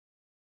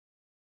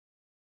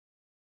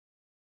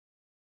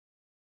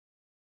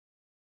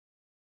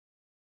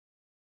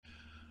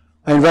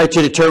I invite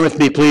you to turn with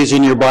me, please,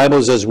 in your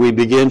Bibles as we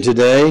begin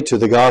today to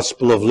the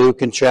Gospel of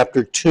Luke in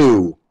chapter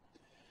 2.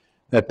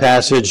 That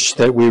passage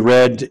that we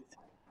read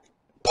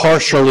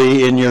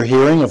partially in your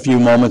hearing a few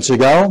moments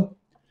ago.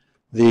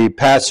 The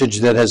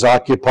passage that has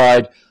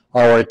occupied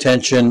our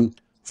attention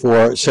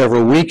for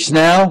several weeks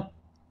now.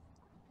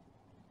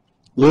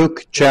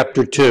 Luke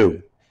chapter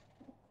 2.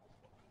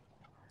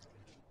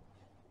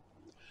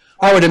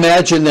 I would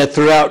imagine that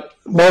throughout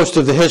most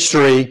of the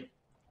history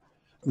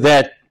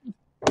that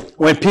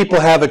when people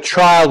have a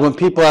child, when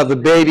people have a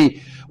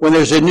baby, when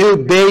there's a new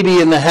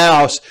baby in the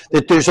house,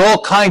 that there's all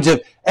kinds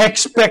of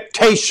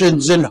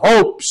expectations and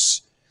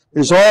hopes.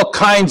 There's all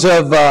kinds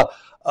of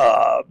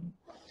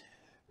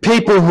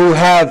people who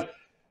have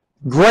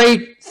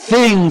great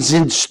things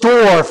in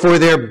store for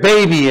their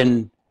baby,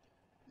 and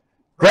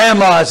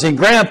grandmas and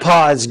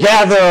grandpas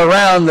gather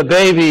around the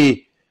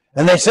baby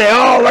and they say,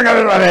 "Oh, look at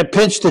it," and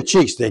pinch the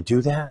cheeks. They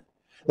do that.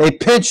 They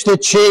pinch the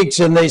cheeks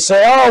and they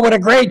say, "Oh, what a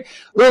great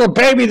little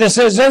baby this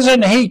is.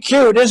 Isn't he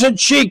cute? Isn't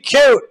she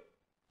cute?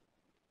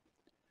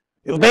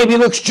 The baby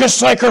looks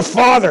just like her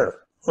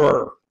father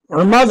or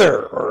her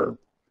mother or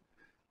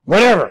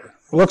whatever.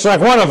 Looks like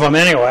one of them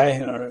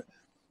anyway."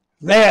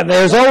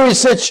 There's always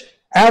such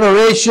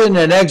adoration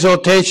and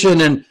exaltation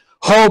and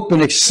hope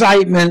and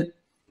excitement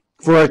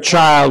for a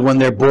child when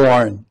they're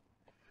born.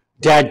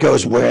 Dad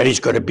goes, "Well, he's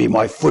going to be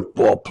my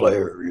football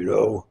player, you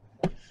know.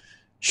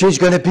 She's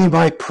going to be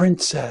my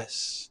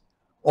princess."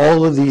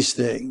 All of these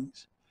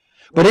things.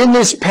 But in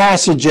this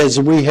passage, as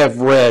we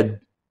have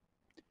read,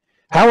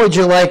 how would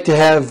you like to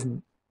have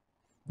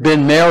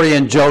been Mary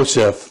and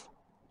Joseph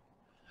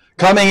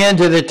coming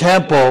into the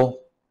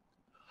temple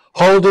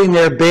holding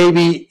their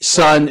baby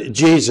son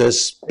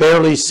Jesus,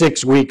 barely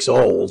 6 weeks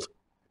old,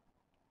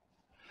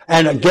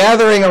 and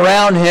gathering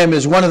around him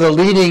is one of the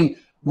leading,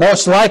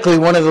 most likely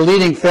one of the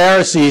leading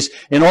Pharisees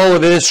in all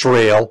of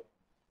Israel,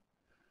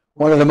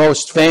 one of the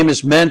most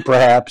famous men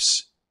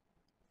perhaps.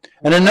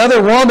 And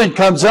another woman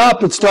comes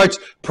up and starts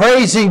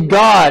praising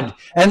God.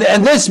 And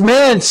this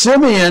man,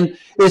 Simeon,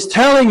 is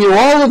telling you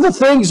all of the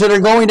things that are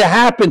going to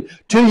happen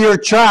to your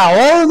child.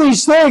 All of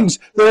these things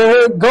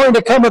that are going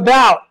to come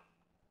about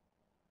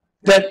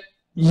that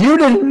you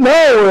didn't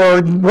know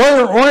or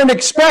weren't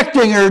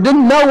expecting or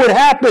didn't know would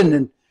happen.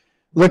 And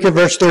look at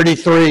verse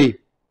 33.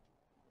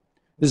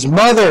 His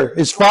mother,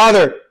 his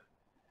father,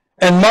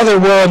 and mother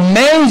were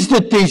amazed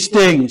at these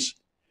things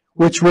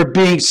which were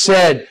being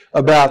said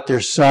about their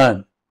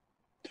son.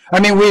 I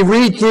mean, we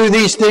read through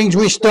these things,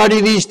 we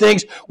study these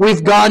things,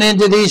 we've gone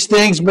into these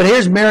things, but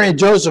here's Mary and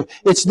Joseph.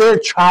 It's their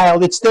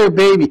child, it's their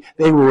baby.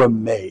 They were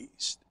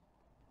amazed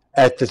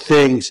at the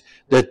things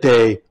that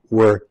they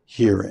were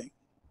hearing.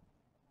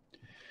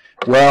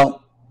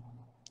 Well,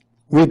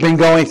 we've been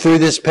going through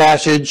this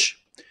passage,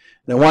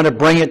 and I want to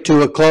bring it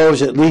to a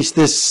close, at least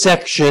this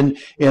section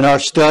in our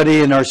study,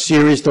 in our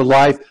series, The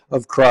Life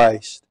of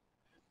Christ,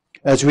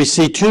 as we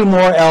see two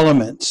more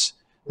elements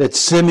that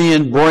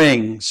Simeon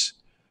brings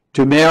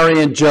to Mary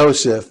and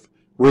Joseph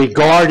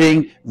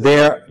regarding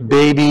their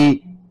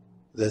baby,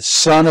 the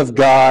Son of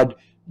God,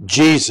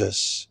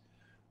 Jesus,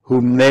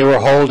 whom they were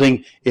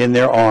holding in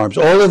their arms.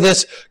 All of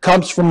this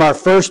comes from our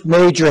first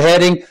major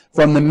heading,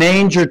 from the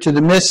manger to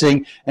the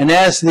missing, and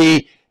as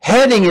the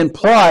heading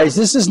implies,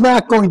 this is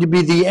not going to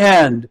be the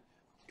end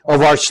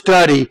of our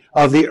study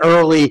of the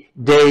early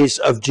days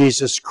of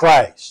Jesus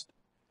Christ.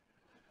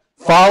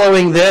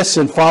 Following this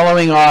and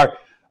following our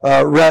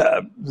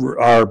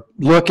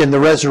look in the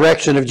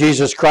resurrection of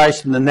Jesus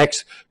Christ in the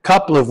next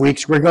couple of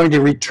weeks, we're going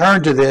to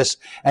return to this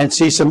and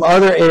see some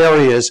other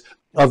areas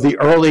of the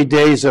early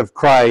days of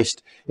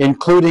Christ,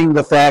 including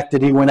the fact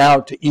that he went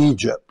out to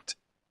Egypt.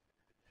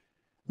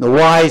 The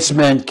wise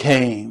men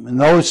came, and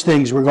those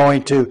things we're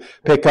going to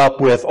pick up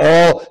with,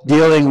 all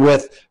dealing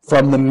with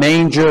from the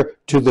manger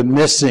to the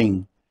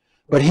missing.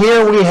 But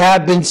here we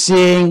have been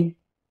seeing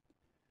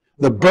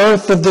the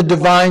birth of the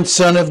divine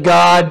Son of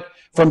God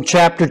from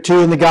chapter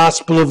 2 in the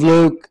Gospel of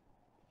Luke.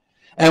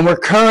 And we're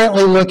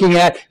currently looking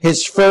at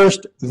his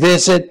first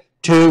visit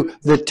to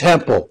the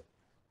temple.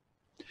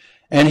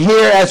 And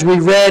here, as we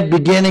read,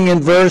 beginning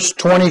in verse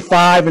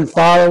 25 and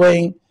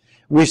following,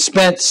 we've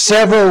spent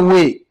several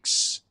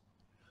weeks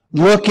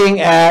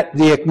looking at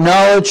the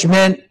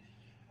acknowledgement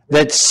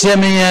that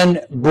Simeon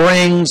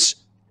brings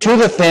to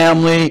the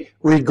family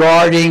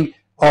regarding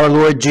our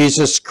Lord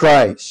Jesus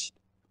Christ.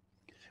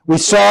 We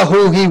saw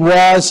who he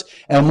was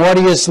and what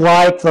he is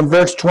like from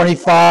verse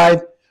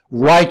 25,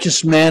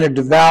 righteous man, a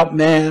devout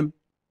man.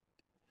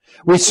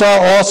 We saw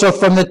also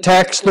from the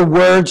text the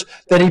words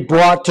that he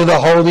brought to the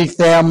Holy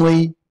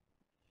Family.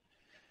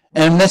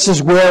 And this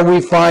is where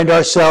we find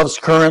ourselves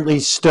currently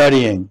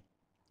studying.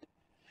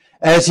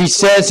 As he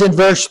says in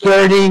verse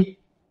 30,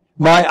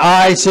 "My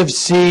eyes have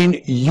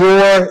seen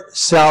your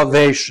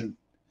salvation."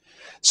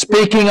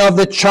 Speaking of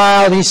the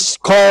child, he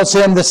calls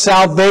him the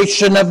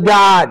salvation of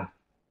God.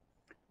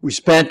 We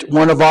spent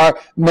one of our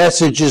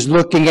messages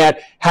looking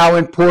at how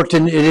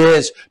important it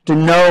is to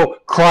know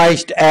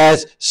Christ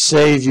as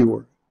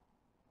Savior.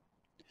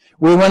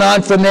 We went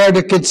on from there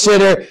to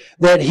consider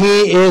that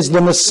he is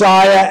the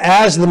Messiah,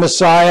 as the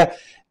Messiah,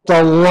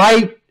 the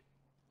light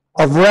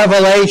of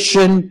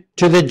revelation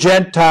to the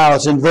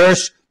Gentiles in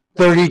verse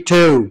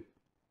 32.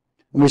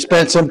 And we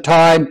spent some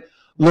time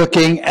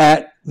looking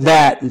at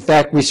that. In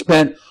fact, we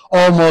spent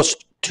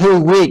almost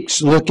 2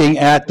 weeks looking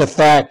at the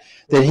fact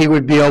that he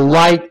would be a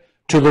light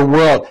to the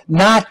world.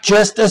 Not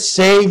just a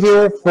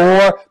Savior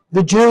for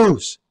the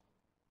Jews,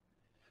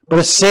 but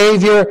a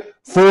Savior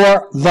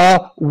for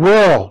the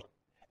world.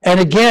 And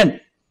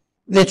again,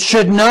 it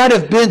should not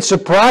have been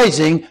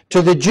surprising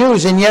to the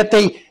Jews, and yet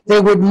they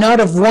would not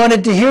have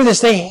wanted to hear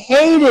this. They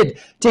hated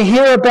to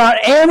hear about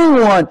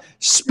anyone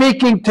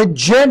speaking to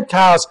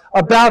Gentiles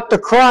about the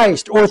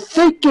Christ, or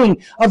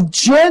thinking of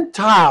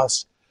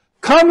Gentiles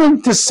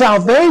coming to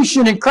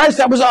salvation in Christ.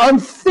 That was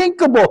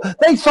unthinkable.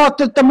 They thought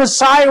that the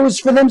Messiah was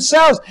for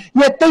themselves,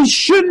 yet they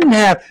shouldn't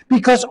have,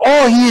 because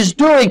all he is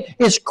doing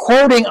is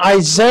quoting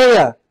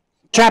Isaiah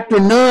chapter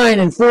 9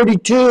 and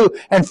 42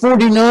 and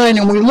 49,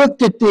 and we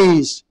looked at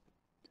these,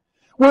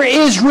 where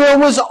Israel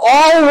was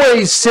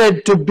always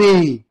said to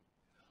be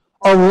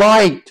a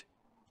light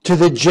to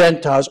the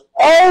Gentiles,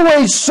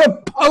 always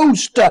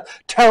supposed to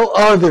tell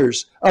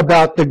others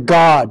about the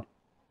God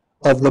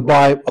of the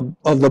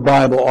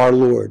Bible, our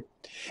Lord.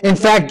 In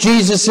fact,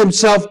 Jesus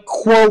himself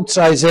quotes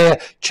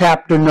Isaiah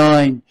chapter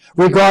 9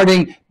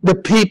 regarding the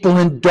people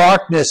in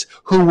darkness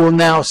who will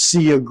now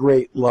see a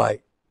great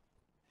light.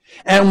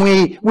 And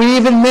we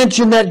even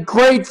mentioned that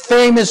great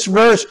famous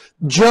verse,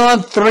 John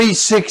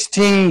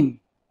 3:16.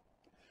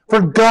 For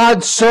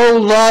God so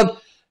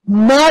loved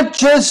not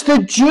just the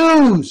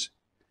Jews,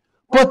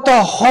 but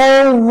the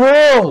whole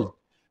world,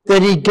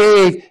 that he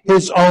gave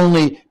his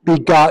only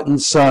begotten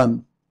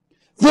Son.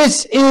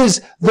 This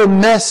is the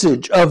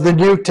message of the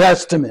New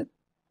Testament,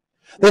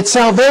 that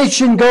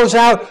salvation goes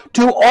out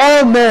to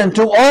all men,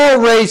 to all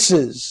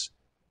races,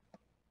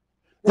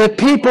 that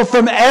people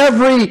from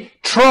every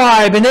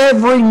tribe and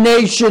every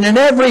nation and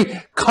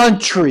every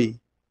country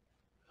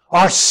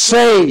are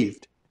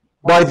saved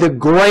by the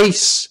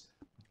grace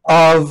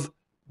of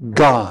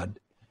God.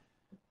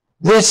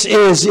 This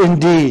is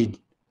indeed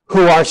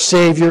who our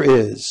Savior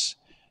is,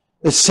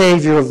 the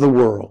Savior of the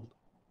world.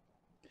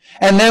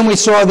 And then we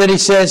saw that he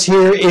says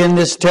here in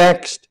this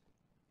text,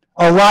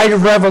 a light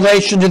of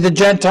revelation to the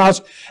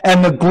Gentiles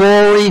and the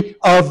glory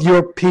of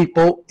your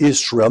people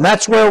Israel. And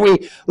that's where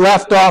we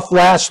left off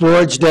last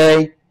Lord's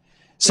Day,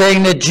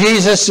 saying that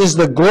Jesus is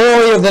the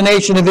glory of the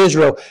nation of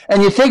Israel.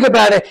 And you think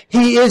about it,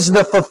 he is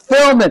the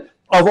fulfillment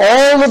of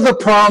all of the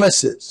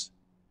promises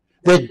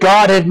that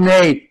God had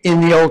made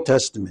in the Old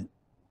Testament.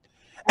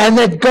 And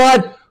that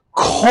God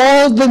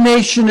called the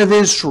nation of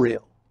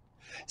Israel,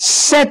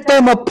 set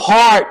them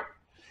apart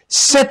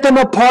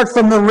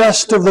from the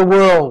rest of the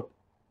world,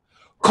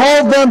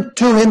 called them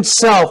to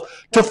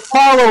himself, to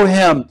follow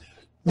him,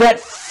 that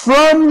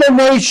from the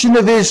nation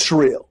of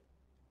Israel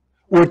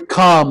would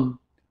come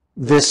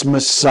this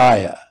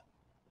Messiah.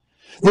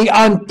 The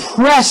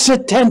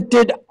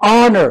unprecedented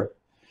honor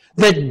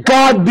that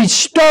God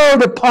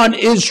bestowed upon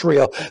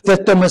Israel,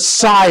 that the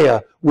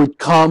Messiah would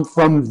come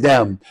from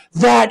them.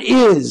 That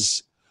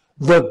is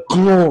the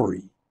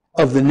glory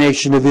of the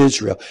nation of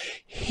Israel.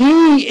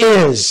 He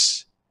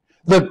is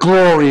the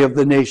glory of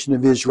the nation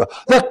of Israel,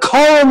 the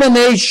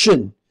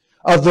culmination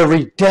of the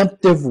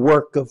redemptive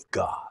work of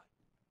God.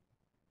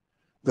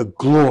 The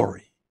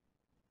glory,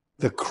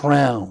 the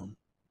crown,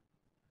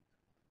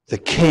 the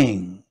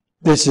King.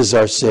 This is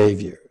our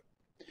Savior.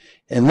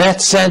 In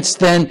that sense,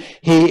 then,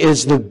 he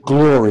is the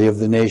glory of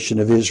the nation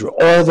of Israel,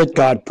 all that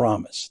God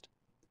promised.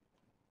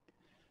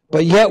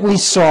 But yet we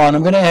saw, and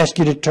I'm going to ask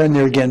you to turn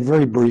there again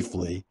very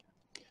briefly.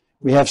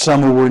 We have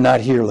some who were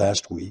not here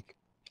last week.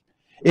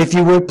 If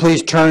you would,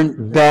 please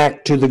turn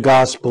back to the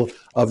Gospel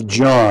of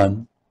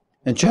John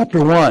and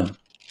chapter 1.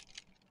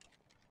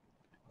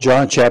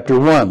 John chapter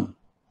 1.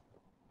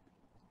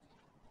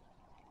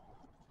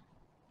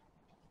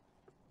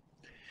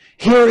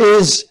 Here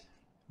is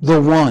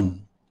the one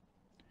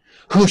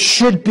who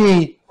should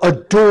be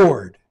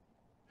adored,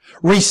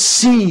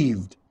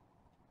 received,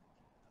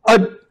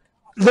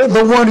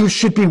 the one who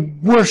should be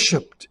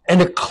worshipped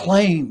and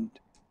acclaimed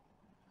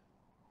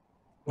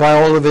by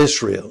all of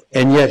Israel.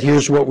 And yet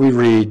here's what we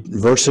read,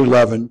 verse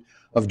 11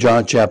 of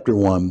John chapter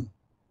 1.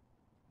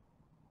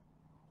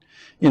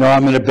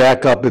 I'm going to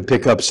back up and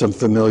pick up some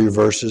familiar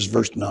verses.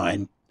 Verse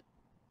 9.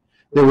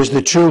 There was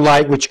the true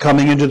light which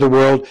coming into the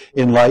world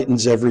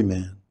enlightens every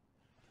man.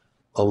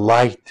 A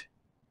light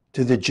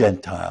to the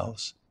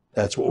Gentiles.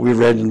 That's what we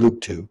read in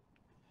Luke 2.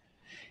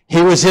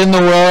 He was in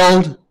the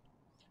world,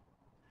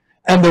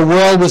 and the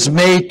world was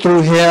made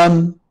through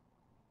him,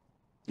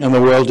 and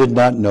the world did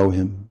not know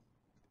him.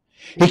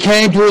 He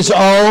came to his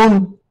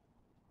own,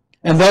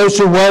 and those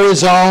who were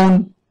his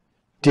own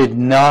did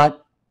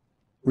not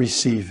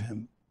receive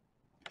him.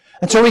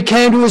 And so he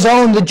came to his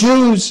own, the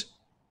Jews,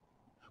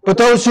 but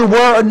those who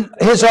were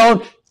his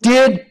own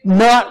did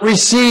not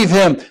receive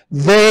him.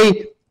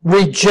 They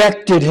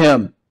rejected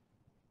him.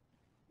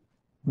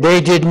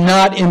 They did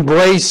not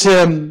embrace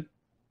him.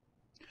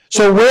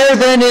 So where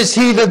then is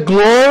he the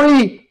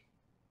glory?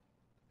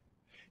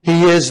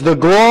 He is the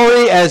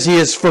glory as he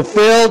is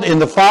fulfilled in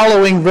the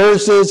following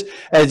verses,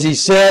 as he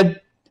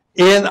said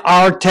in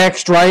our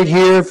text right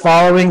here,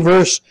 following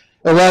verse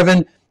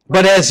 11,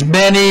 but as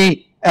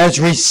many as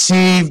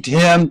received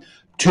him,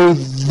 to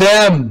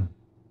them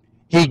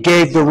he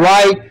gave the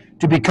right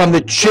to become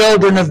the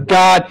children of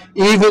God,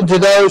 even to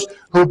those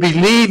who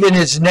believe in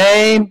his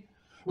name,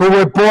 who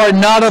were born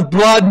not of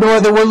blood,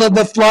 nor the will of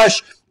the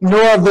flesh,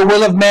 nor of the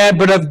will of man,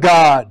 but of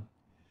God.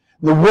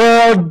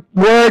 The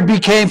Word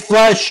became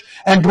flesh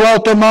and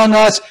dwelt among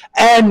us,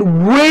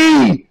 and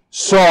we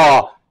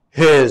saw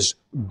his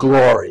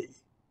glory.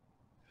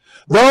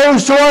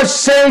 Those who are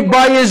saved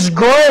by his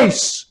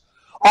grace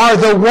are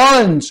the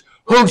ones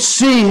who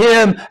see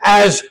him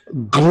as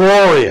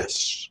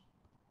glorious.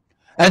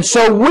 And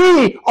so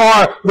we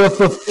are the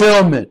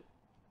fulfillment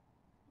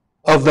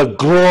of the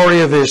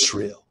glory of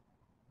Israel.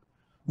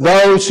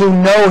 Those who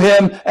know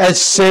him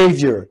as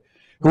Savior,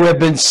 who have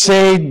been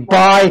saved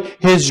by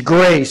his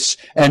grace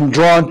and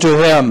drawn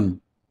to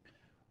him.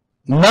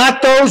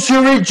 Not those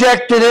who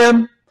rejected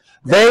him.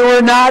 They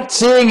were not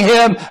seeing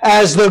him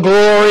as the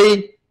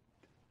glory.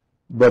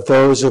 But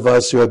those of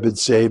us who have been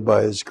saved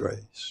by his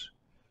grace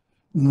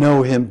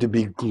know him to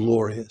be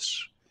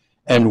glorious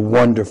and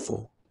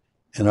wonderful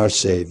and our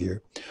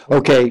Savior.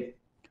 Okay,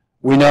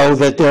 we know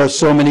that there are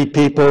so many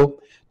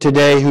people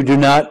today who do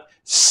not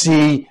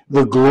see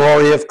the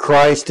glory of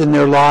Christ in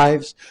their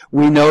lives.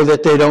 We know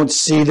that they don't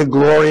see the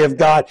glory of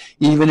God,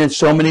 even in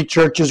so many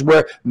churches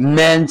where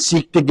men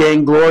seek to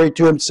gain glory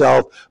to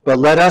himself. But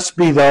let us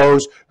be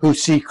those who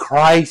see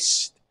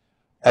Christ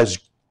as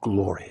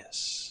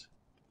glorious.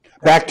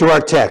 Back to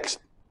our text,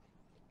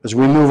 as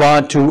we move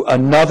on to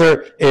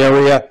another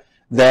area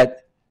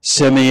that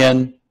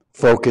Simeon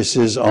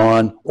focuses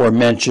on or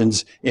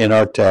mentions in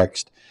our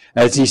text.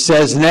 As he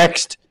says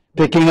next,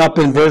 picking up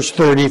in verse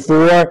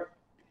 34,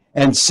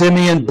 and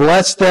Simeon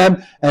blessed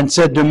them and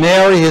said to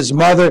Mary, his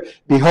mother,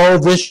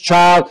 behold, this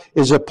child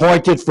is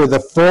appointed for the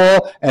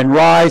fall and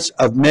rise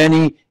of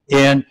many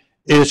in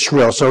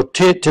Israel. So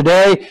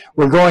today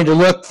we're going to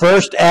look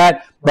first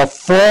at the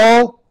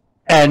fall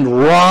and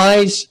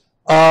rise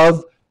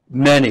of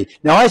many.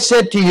 Now I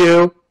said to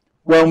you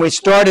when we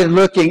started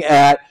looking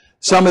at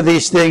some of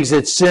these things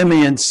that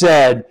Simeon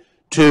said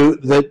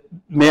to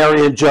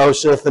Mary and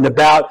Joseph and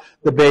about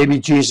the baby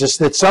Jesus,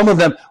 that some of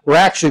them were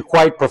actually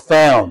quite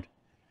profound,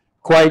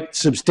 quite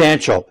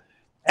substantial.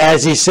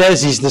 As he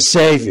says he's the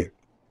Savior,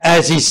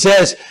 as he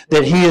says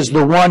that he is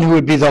the one who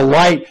would be the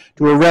light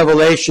to a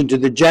revelation to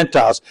the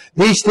Gentiles.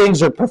 These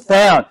things are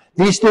profound.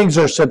 These things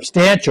are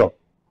substantial.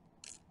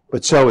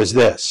 But so is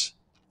this.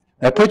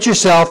 Now put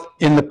yourself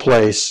in the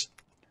place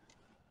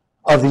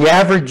of the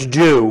average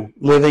Jew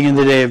living in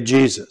the day of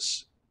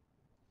Jesus.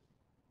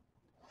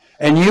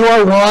 And you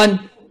are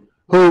one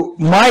who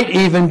might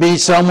even be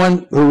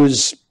someone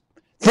who's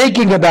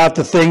thinking about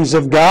the things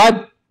of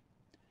God,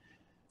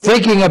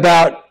 thinking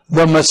about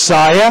the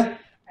Messiah,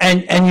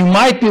 and you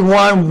might be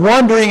one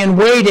wondering and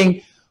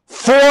waiting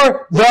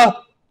for the,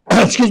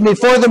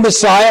 for the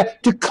Messiah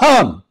to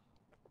come.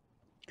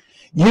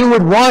 You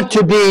would want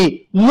to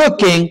be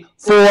looking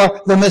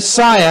for the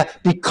Messiah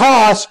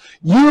because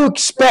you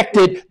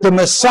expected the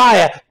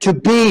Messiah to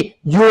be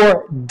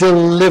your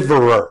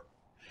deliverer.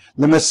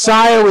 The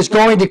Messiah was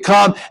going to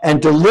come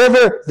and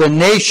deliver the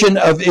nation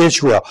of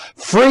Israel,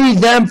 free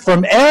them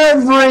from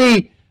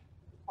every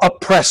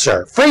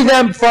oppressor, free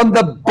them from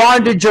the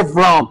bondage of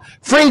Rome,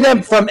 free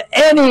them from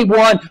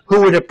anyone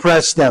who would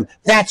oppress them.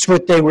 That's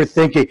what they were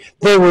thinking.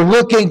 They were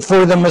looking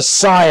for the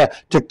Messiah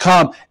to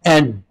come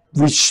and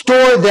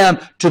restore them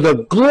to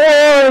the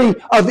glory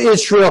of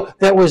Israel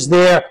that was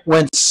there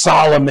when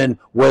Solomon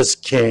was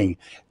king.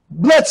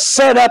 Let's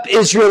set up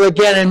Israel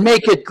again and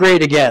make it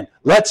great again.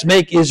 Let's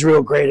make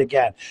Israel great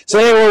again. So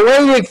they were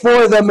waiting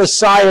for the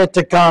Messiah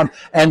to come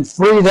and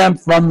free them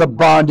from the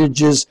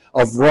bondages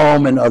of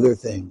Rome and other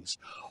things.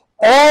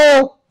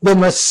 All the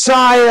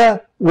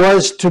Messiah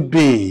was to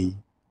be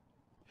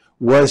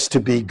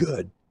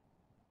good.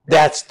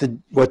 That's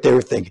what they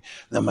were thinking.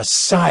 The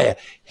Messiah,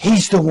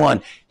 he's the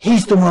one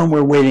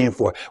we're waiting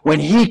for. When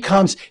he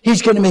comes,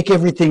 he's going to make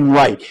everything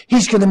right.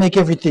 He's going to make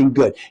everything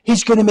good.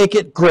 He's going to make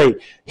it great.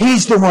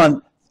 He's the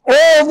one.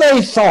 All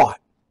they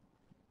thought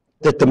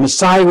that the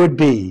Messiah would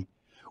be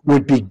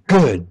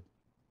good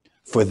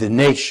for the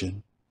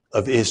nation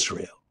of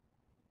Israel.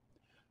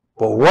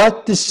 But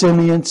what does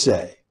Simeon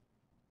say?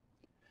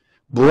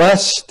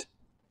 Blessed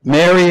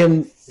Mary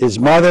and his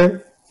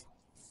mother,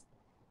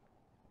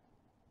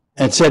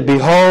 and said,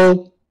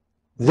 behold,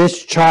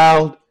 this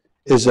child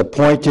is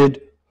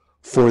appointed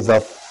for the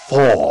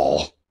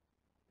fall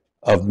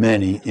of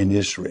many in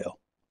Israel.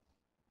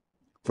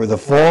 For the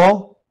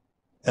fall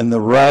and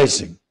the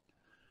rising.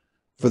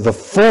 For the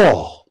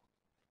fall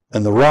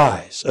and the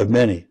rise of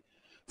many.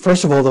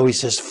 First of all, though, he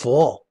says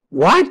fall.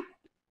 What?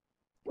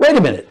 Wait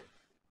a minute.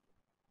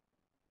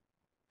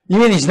 You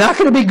mean he's not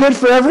going to be good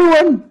for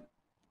everyone?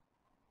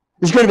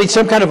 There's going to be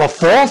some kind of a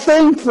fall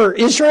thing for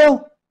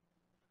Israel?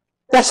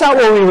 That's not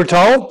what we were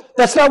told.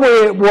 That's not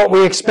what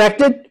we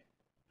expected.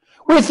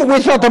 We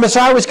thought the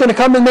Messiah was going to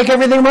come and make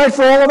everything right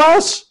for all of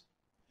us.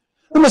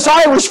 The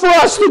Messiah was for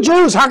us, the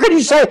Jews. How could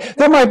you say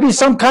there might be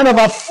some kind of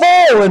a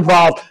fall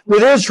involved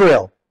with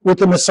Israel, with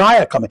the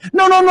Messiah coming?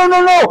 No.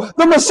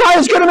 The Messiah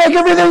is going to make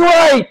everything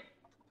right.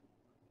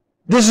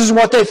 This is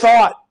what they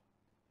thought.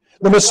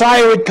 The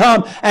Messiah would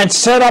come and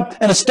set up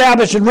and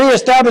establish and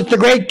reestablish the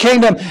great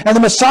kingdom, and the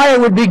Messiah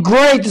would be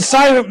great.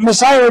 The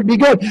Messiah would be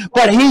good.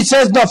 But he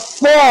says the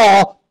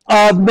fall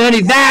of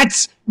many,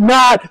 that's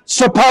not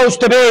supposed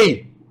to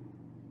be.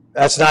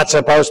 That's not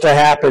supposed to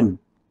happen.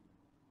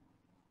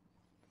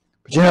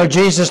 But you know,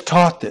 Jesus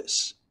taught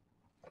this.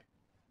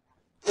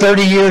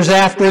 30 years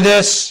after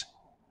this,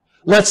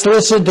 let's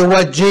listen to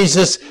what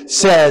Jesus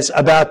says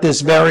about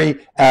this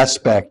very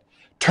aspect.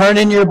 Turn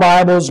in your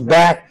Bibles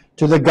back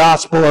to the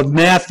Gospel of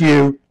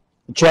Matthew,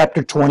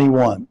 chapter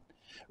 21.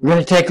 We're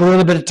going to take a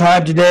little bit of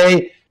time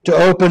today to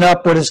open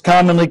up what is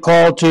commonly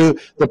called to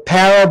the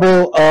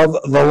parable of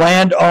the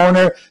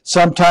landowner,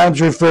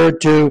 sometimes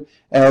referred to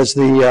as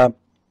the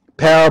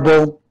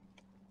parable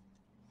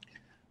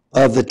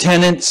of the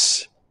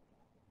tenants.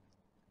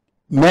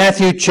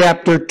 Matthew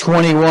chapter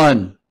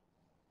 21.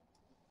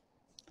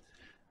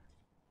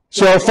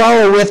 So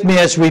follow with me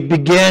as we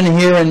begin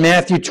here in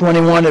Matthew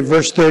 21 at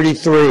verse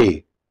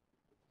 33.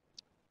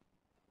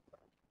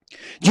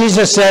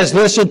 Jesus says,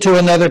 listen to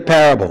another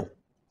parable.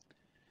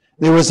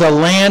 There was a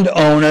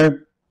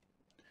landowner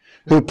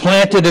who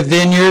planted a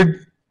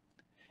vineyard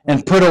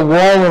and put a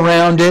wall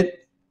around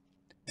it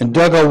and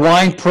dug a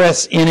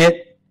winepress in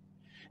it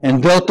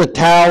and built a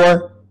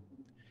tower.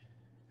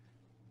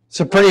 It's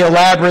a pretty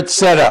elaborate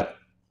setup.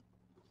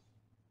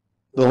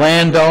 The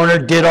landowner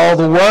did all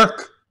the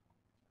work,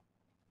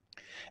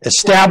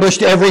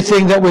 established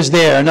everything that was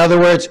there. In other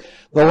words,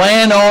 the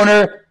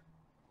landowner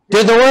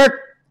did the work,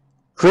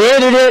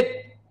 created it,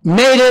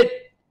 made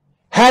it,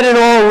 had it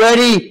all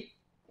ready,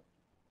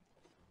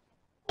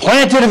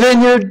 planted a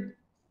vineyard,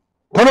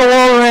 put a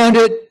wall around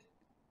it,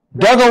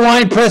 dug a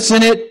wine press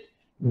in it,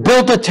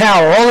 built a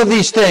tower, all of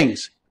these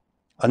things.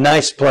 A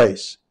nice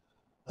place,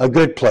 a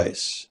good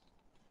place.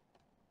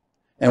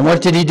 And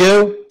what did he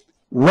do?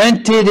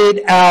 Rented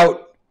it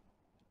out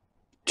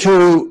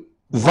to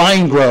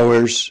vine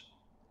growers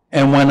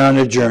and went on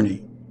a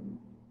journey.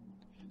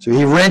 So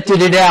he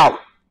rented it out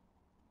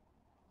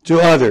to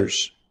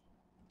others.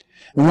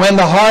 And when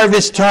the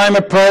harvest time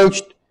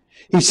approached,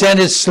 he sent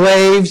his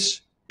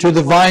slaves to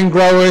the vine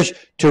growers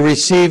to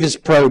receive his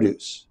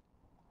produce.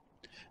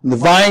 And the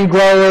vine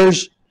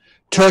growers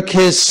took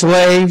his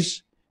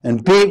slaves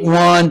and beat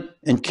one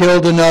and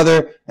killed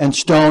another and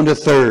stoned a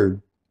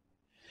third.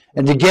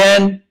 And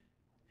again,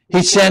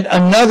 he sent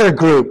another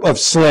group of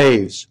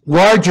slaves,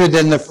 larger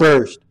than the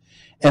first,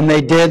 and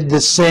they did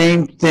the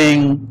same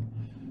thing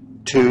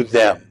to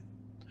them.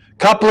 A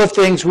couple of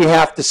things we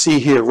have to see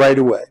here right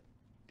away.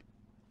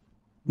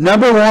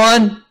 Number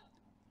one,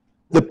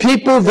 the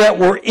people that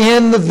were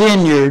in the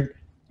vineyard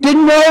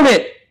didn't own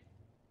it.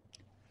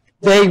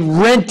 They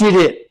rented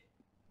it.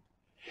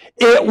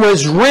 It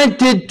was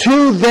rented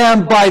to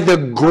them by the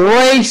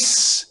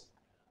grace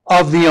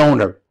of the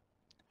owner,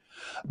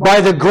 by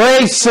the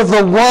grace of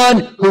the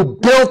one who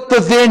built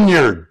the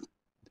vineyard.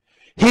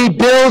 He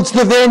builds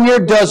the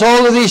vineyard, does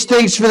all of these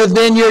things for the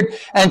vineyard,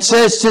 and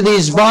says to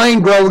these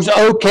vine growers,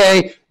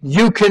 okay,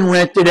 you can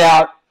rent it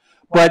out,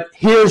 but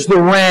here's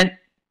the rent.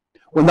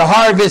 When the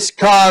harvest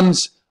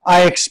comes,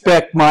 I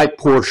expect my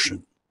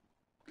portion,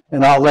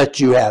 and I'll let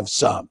you have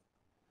some.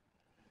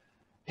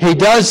 He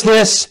does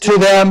this to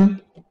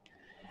them,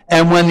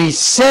 and when he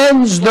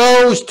sends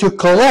those to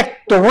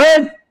collect the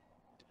rent,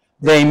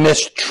 they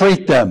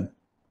mistreat them.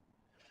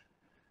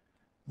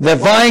 The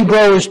vine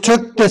growers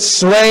took the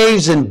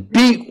slaves and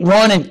beat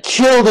one and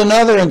killed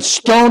another and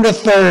stoned a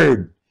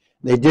third.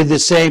 They did the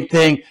same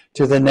thing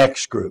to the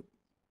next group.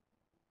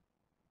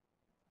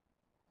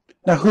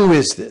 Now, who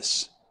is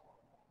this?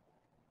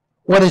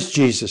 What is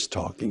Jesus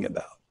talking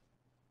about?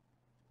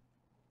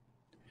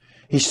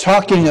 He's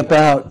talking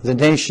about the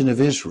nation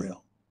of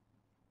Israel.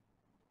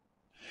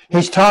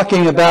 He's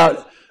talking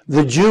about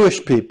the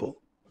Jewish people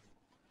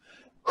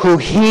who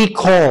he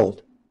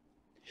called,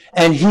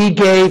 and he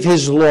gave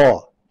his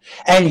law,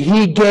 and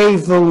he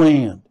gave the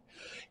land.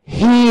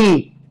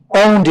 He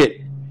owned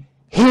it.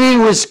 He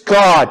was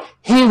God.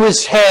 He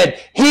was head.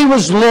 He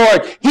was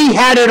Lord. He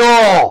had it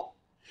all.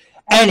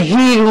 And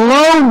he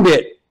loaned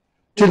it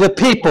to the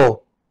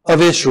people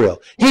of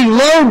Israel. He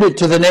loaned it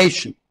to the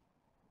nation.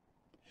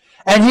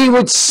 And he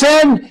would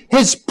send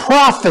his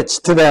prophets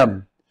to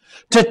them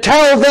to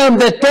tell them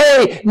that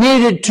they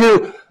needed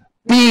to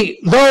be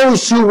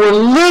those who were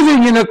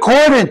living in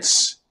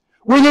accordance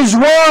with his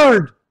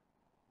word.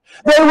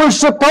 They were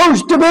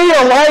supposed to be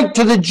a light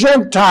to the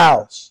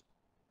Gentiles.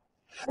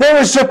 They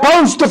were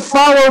supposed to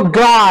follow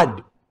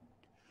God,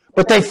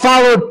 but they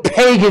followed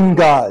pagan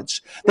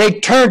gods. They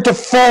turned to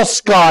false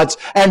gods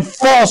and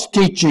false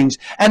teachings,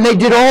 and they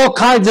did all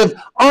kinds of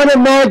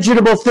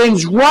unimaginable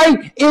things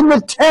right in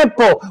the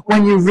temple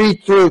when you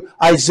read through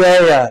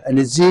Isaiah and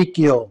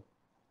Ezekiel,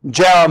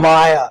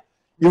 Jeremiah,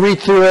 You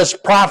read through his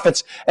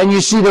prophets and you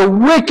see the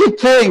wicked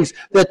things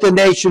that the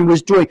nation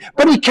was doing.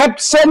 But he kept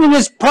sending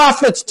his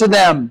prophets to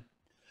them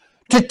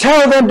to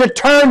tell them to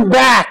turn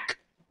back.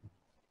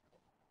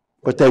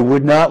 But they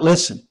would not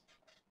listen.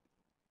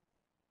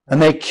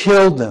 And they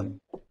killed them.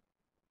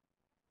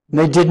 And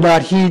they did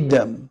not heed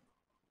them.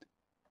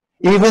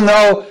 Even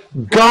though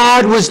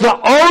God was the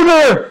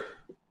owner,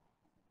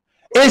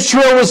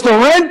 Israel was the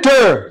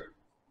renter,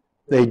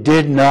 they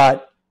did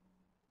not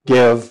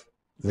give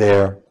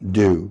their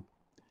due.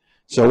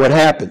 So what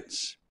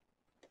happens?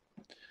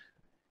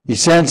 He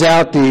sends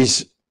out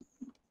these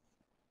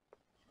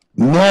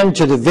men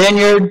to the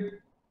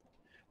vineyard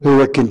who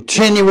were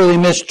continually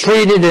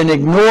mistreated and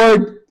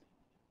ignored.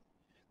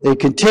 They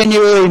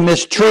continually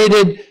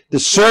mistreated the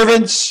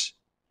servants.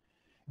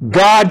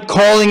 God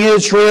calling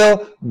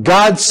Israel,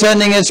 God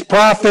sending his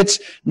prophets.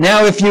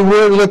 Now, if you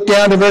would, look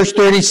down to verse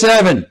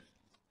 37.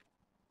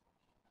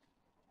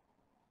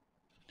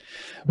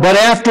 But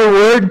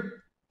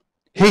afterward,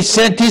 he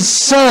sent his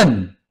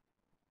son.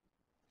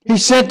 He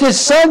sent his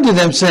son to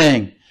them,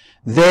 saying,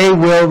 they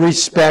will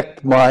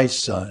respect my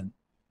son.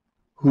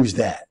 Who's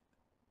that?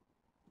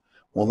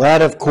 Well,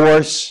 that, of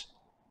course,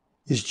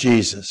 is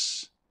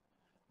Jesus,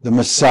 the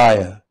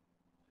Messiah.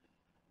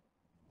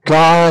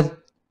 God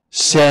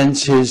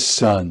sends his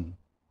son,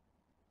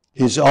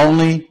 his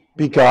only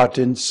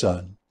begotten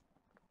son,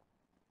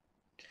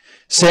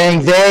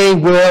 saying, they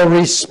will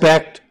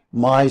respect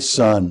my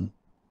son.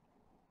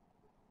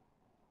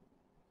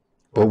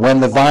 But when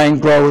the vine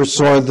growers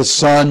saw the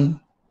son,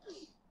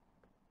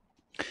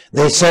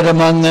 they said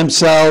among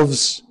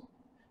themselves,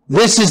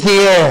 this is the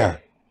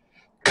heir.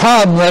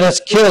 Come, let us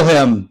kill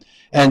him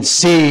and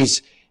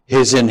seize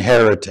his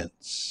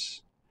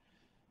inheritance.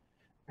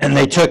 And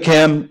they took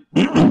him,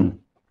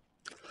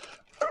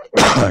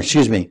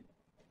 excuse me,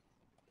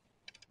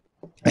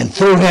 and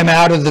threw him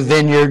out of the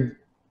vineyard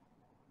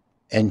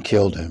and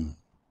killed him.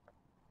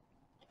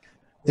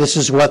 This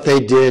is what they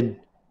did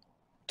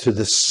to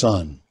the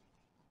son.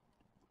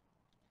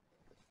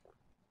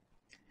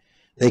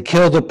 They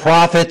killed the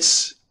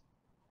prophets.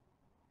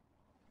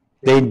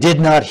 They did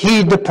not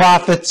heed the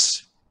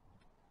prophets.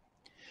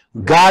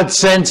 God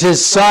sends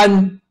his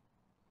son,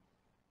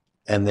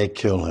 and they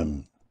kill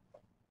him.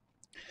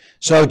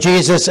 So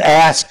Jesus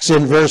asks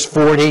in verse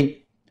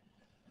 40,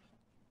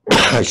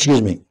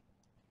 excuse me,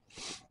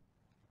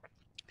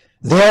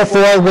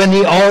 therefore, when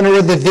the owner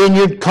of the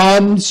vineyard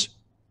comes,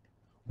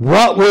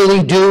 what will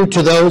he do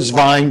to those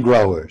vine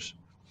growers?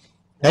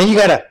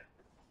 Now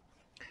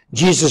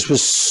Jesus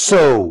was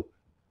so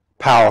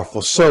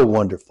powerful, so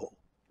wonderful.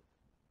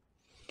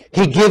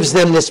 He gives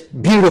them this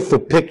beautiful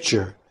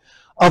picture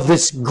of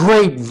this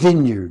great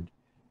vineyard,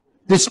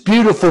 this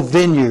beautiful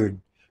vineyard.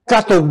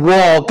 Got the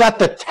wall, got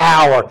the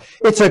tower.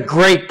 It's a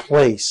great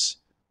place.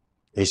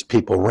 These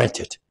people rent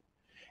it,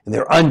 and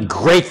they're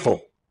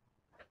ungrateful.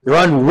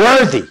 They're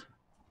unworthy.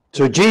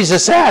 So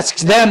Jesus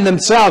asks them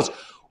themselves,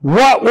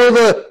 what will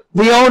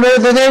the owner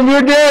of the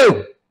vineyard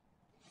do?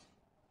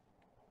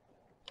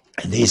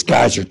 And these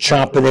guys are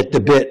chomping at the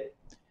bit.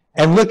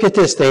 And look at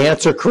this, they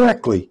answer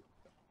correctly.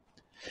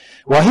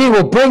 Well, he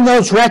will bring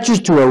those wretches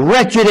to a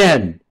wretched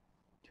end,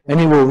 and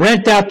he will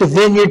rent out the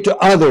vineyard to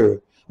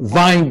other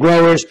vine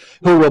growers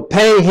who will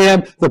pay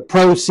him the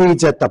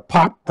proceeds at the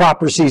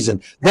proper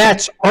season.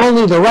 That's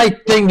only the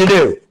right thing to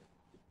do.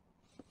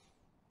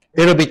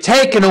 It'll be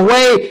taken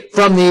away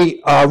from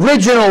the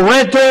original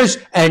renters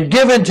and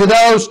given to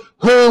those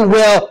who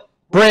will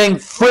bring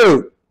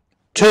fruit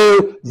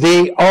to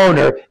the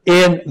owner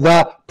in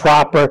the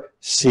proper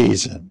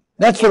season.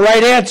 That's the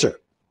right answer.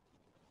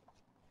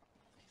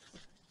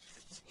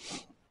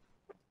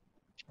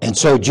 And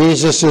so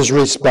Jesus'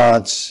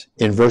 response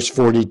in verse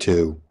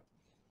 42,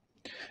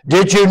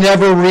 did you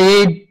never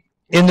read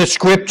in the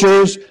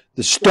scriptures,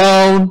 the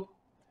stone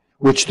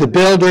which the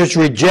builders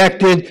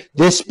rejected,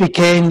 this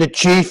became the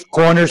chief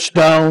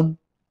cornerstone?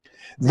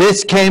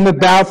 This came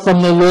about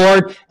from the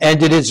Lord,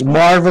 and it is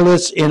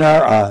marvelous in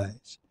our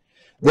eyes.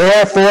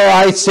 Therefore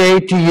I say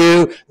to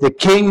you, the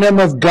kingdom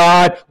of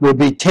God will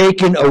be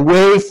taken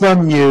away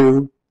from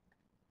you.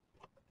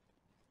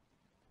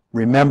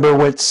 Remember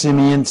what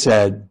Simeon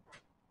said.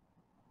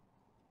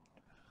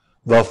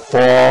 The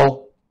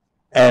fall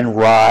and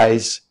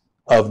rise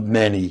of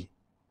many.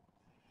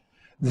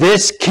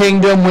 This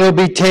kingdom will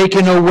be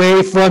taken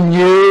away from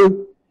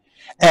you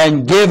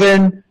and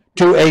given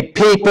to a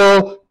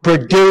people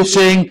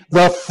producing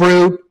the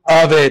fruit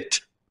of it.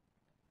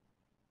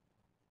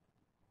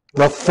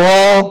 The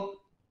fall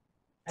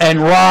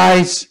and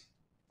rise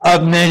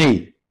of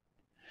many.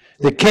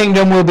 The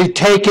kingdom will be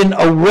taken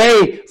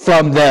away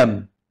from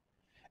them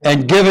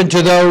and given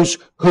to those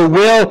who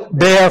will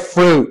bear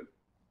fruit.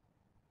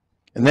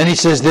 And then he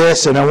says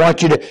this, and I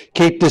want you to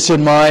keep this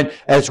in mind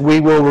as we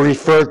will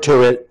refer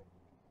to it.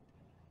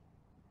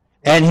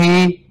 And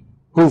he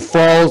who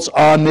falls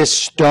on this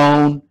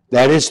stone,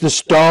 that is the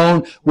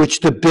stone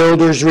which the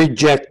builders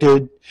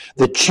rejected,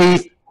 the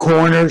chief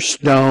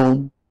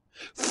cornerstone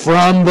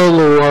from the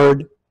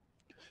Lord,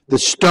 the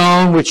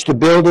stone which the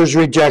builders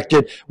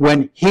rejected,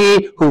 when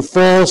he who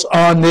falls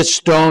on this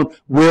stone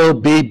will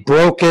be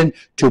broken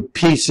to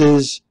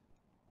pieces,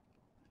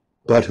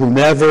 but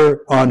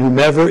on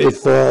whomever it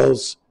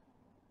falls,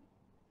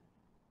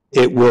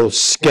 it will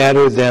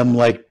scatter them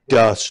like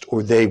dust,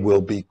 or they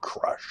will be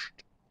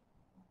crushed.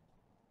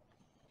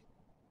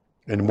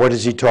 And what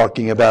is he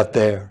talking about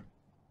there?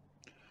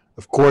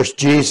 Of course,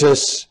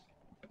 Jesus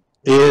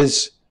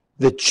is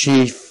the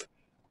chief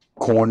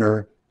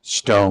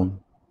cornerstone.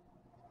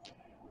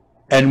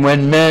 And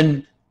when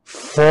men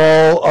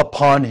fall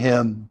upon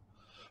him,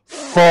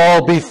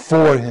 fall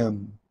before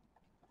him,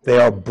 they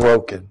are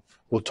broken.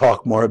 We'll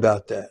talk more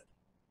about that.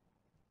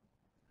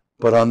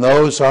 But on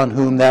those on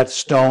whom that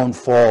stone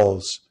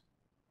falls,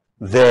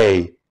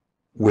 they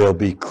will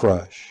be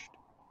crushed.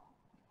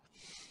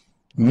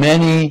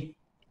 Many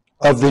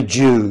of the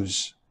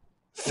Jews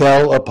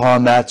fell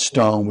upon that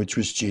stone, which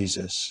was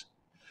Jesus.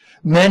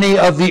 Many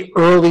of the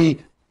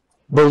early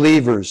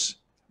believers,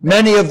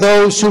 many of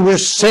those who were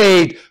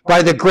saved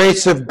by the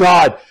grace of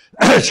God,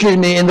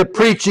 in the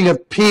preaching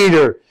of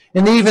Peter,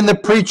 and even the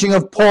preaching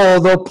of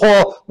Paul, though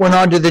Paul went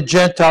on to the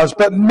Gentiles.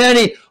 But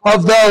many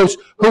of those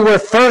who were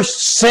first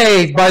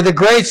saved by the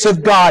grace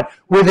of God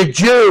were the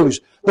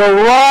Jews. The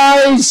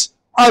rise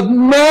of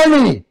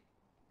many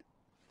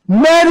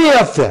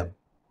of them.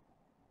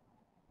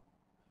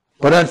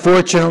 But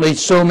unfortunately,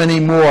 so many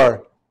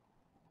more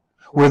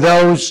were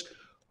those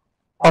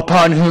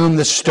upon whom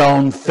the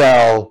stone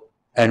fell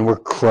and were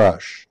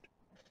crushed.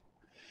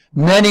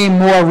 Many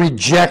more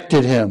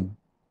rejected him,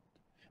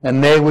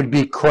 and they would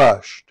be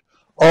crushed,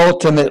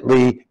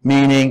 ultimately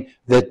meaning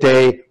that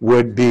they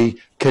would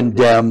be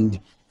condemned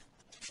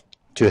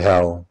to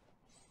hell.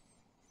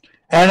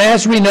 And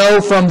as we know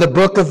from the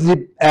book of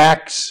the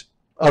Acts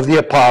of the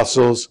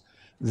Apostles,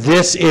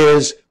 this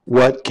is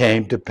what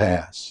came to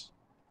pass.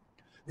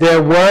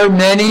 There were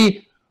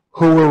many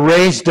who were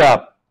raised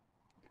up,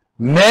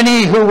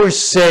 many who were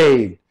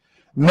saved,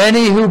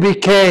 many who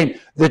became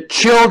the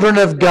children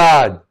of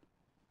God,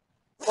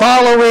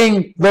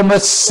 following the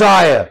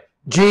Messiah,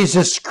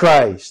 Jesus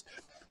Christ.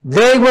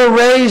 They were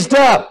raised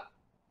up,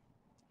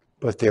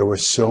 but there were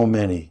so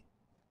many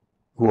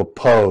who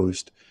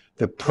opposed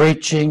the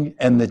preaching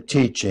and the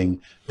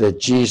teaching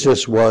that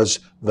Jesus was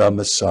the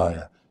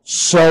Messiah.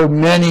 So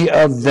many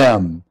of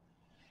them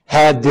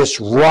had this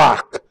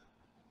rock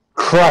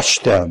crush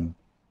them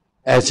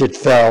as it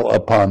fell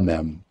upon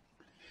them.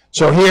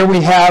 So here we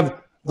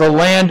have the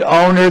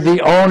landowner, the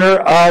owner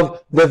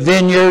of the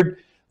vineyard,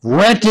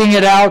 renting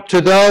it out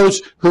to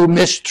those who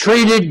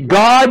mistreated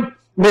God,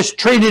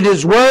 mistreated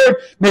his word,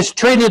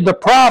 mistreated the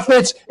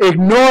prophets,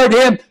 ignored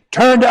him,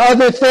 turned to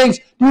other things.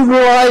 Do you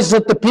realize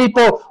that the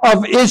people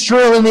of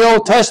Israel in the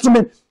Old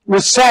Testament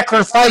were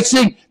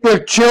sacrificing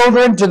their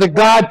children to the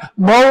god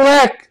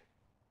Molech?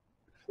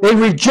 They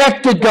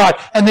rejected God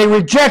and they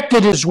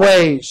rejected his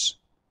ways.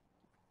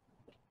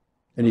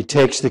 And he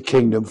takes the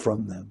kingdom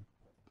from them.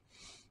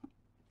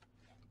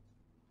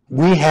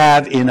 We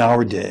have in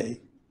our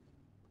day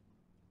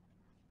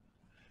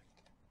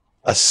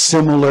a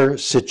similar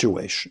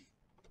situation.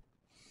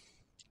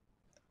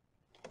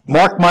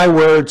 Mark my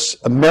words,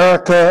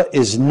 America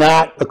is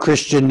not a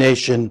Christian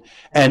nation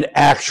and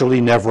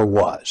actually never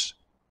was.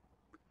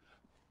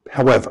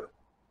 However,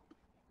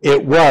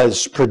 it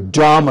was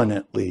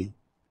predominantly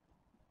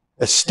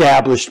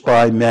established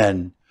by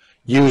men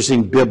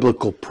using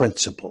biblical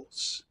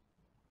principles.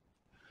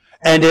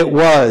 And it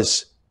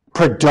was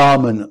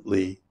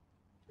predominantly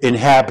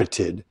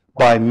inhabited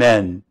by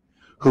men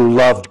who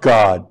loved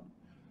God,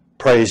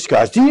 praised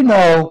God. Do you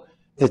know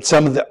that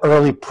some of the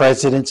early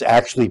presidents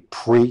actually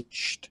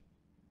preached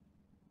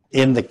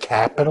in the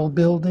Capitol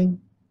building?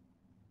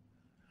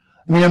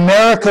 I mean,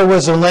 America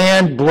was a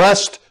land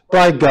blessed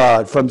by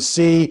God from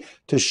sea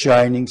to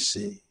shining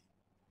sea.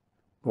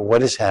 But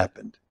what has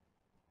happened?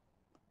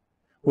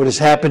 What has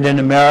happened in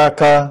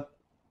America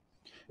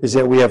is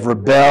that we have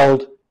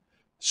rebelled.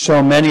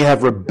 So many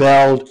have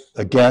rebelled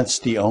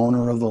against the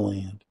owner of the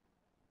land.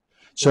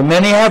 So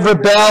many have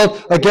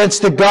rebelled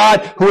against the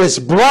God who has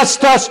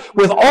blessed us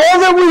with all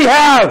that we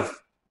have.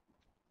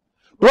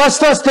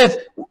 Blessed us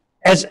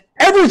as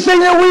everything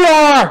that we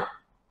are.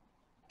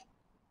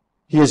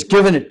 He has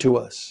given it to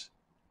us,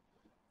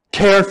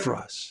 cared for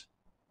us.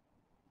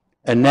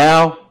 And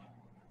now,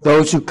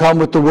 those who come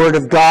with the word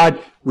of God,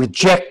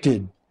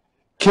 rejected,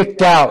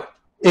 kicked out,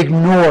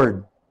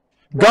 ignored.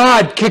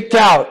 God kicked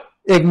out,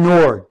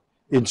 ignored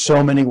in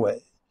so many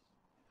ways.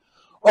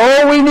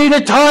 Oh, we need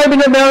a time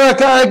in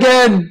America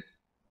again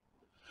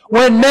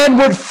when men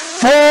would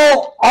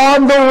fall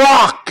on the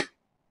rock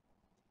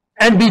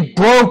and be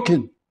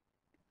broken,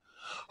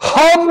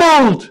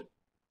 humbled,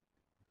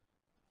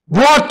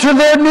 brought to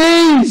their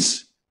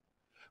knees,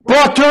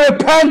 brought to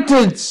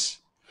repentance,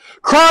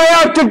 cry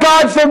out to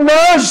God for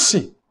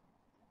mercy.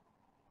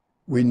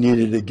 We need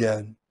it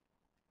again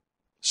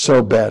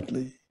so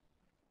badly.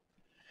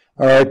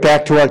 All right,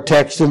 back to our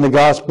text in the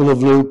Gospel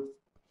of Luke,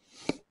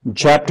 in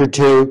chapter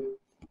 2.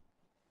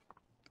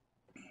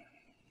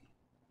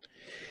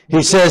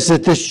 He says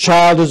that this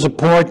child is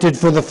appointed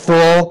for the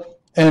fall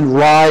and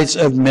rise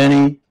of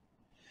many.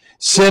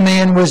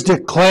 Simeon was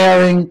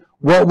declaring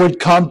what would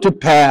come to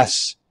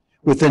pass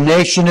with the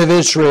nation of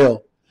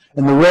Israel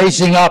and the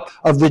raising up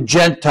of the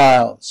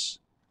Gentiles.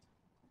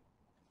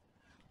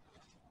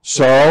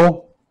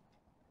 So,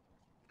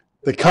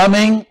 the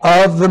coming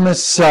of the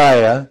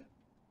Messiah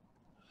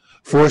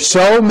for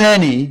so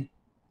many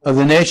of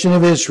the nation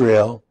of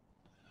Israel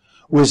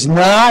was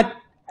not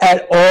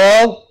at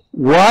all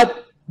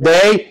what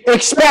they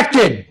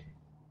expected.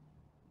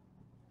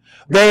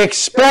 They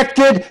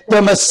expected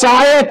the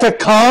Messiah to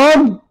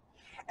come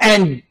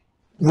and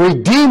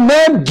redeem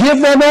them,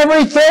 give them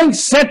everything,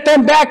 set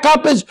them back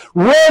up as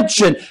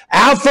rich and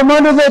out from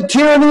under the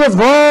tyranny of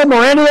Rome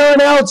or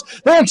anyone else.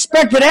 They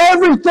expected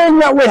everything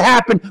that would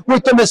happen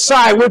with the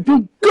Messiah would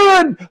be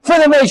good for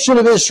the nation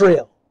of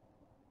Israel.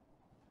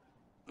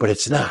 But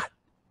it's not.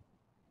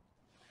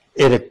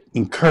 It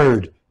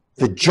incurred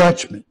the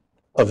judgment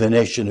of the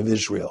nation of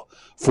Israel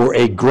for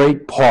a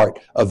great part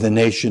of the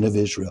nation of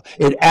Israel.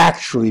 It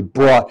actually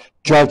brought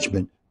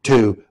judgment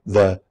to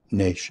the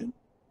nation.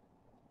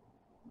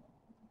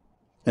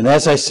 And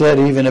as I said,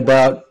 even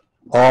about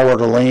all of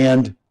the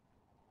land,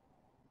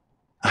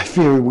 I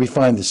fear we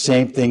find the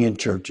same thing in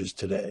churches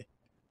today.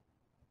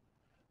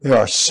 There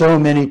are so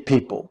many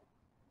people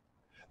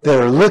that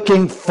are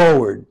looking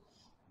forward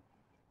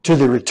to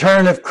the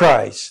return of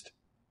Christ,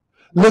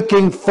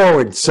 looking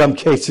forward, in some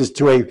cases,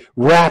 to a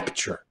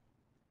rapture,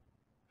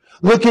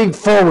 looking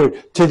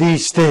forward to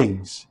these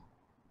things.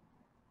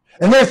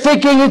 And they're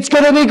thinking it's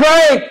going to be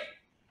great.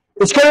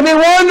 It's going to be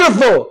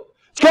wonderful.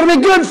 It's going to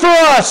be good for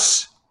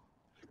us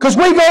because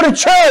we go to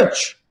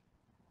church.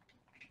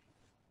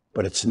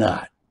 But it's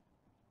not.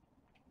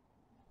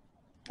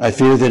 I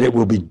fear that it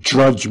will be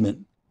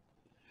judgment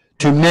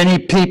to many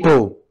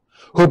people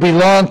who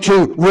belong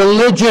to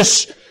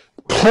religious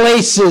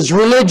places,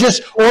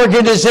 religious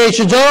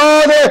organizations.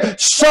 Oh, they're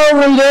so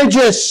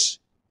religious.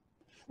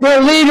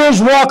 Their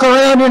leaders walk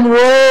around in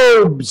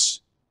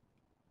robes,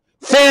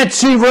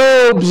 fancy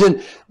robes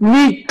and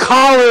neat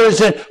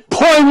collars and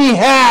pointy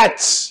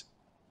hats.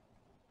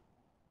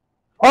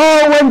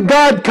 Oh, when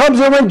God comes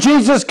and when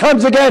Jesus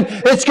comes again,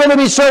 it's going to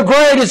be so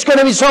great. It's going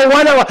to be so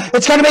wonderful.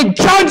 It's going to be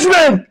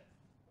judgment.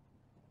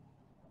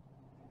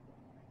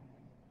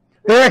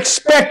 They're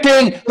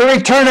expecting the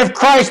return of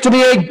Christ to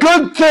be a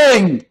good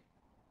thing.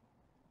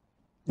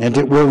 And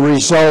it will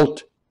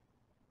result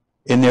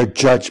in their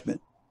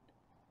judgment.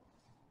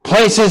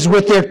 Places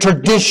with their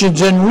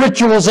traditions and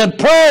rituals and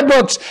prayer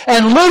books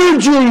and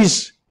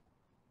liturgies.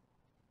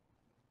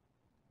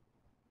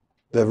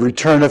 The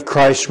return of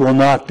Christ will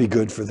not be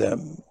good for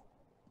them.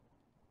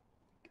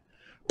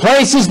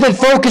 Places that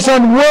focus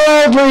on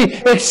worldly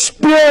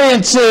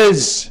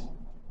experiences,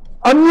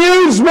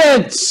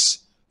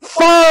 amusements,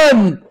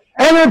 fun,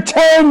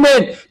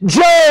 entertainment,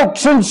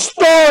 jokes, and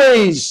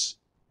stories.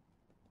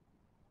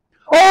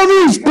 All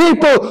these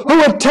people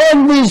who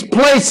attend these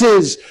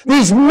places,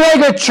 these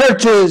mega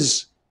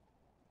churches,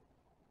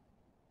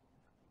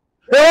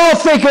 they all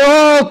think,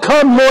 oh,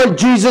 come, Lord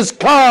Jesus,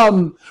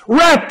 come.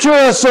 Rapture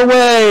us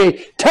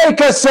away. Take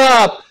us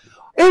up.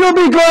 It'll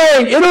be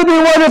great. It'll be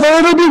wonderful.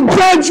 It'll be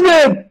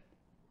judgment.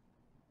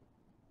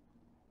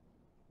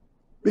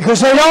 Because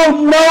they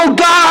don't know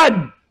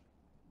God.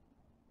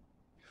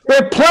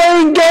 They're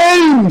playing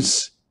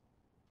games.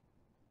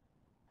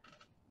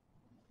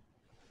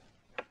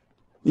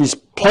 These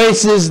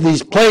places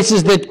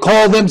that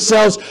call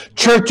themselves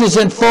churches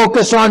and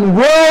focus on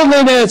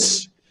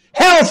worldliness,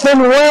 health,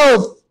 and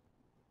wealth.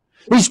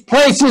 These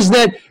places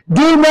that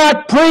do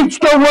not preach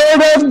the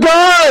Word of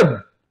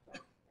God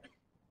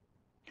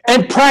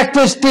and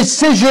practice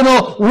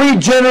decisional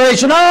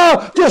regeneration.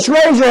 Oh, just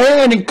raise your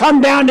hand and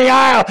come down the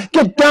aisle.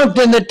 Get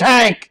dunked in the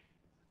tank.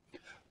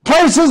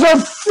 Places are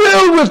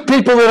filled with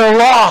people that are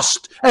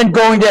lost and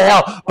going to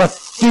hell, but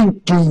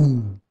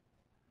thinking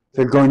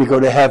they're going to go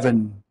to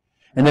heaven.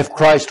 And if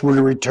Christ were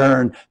to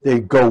return,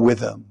 they'd go with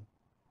him.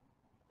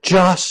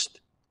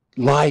 Just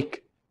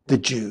like the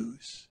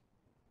Jews.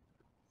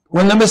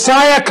 When the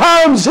Messiah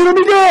comes, it'll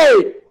be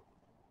great.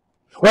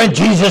 When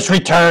Jesus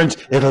returns,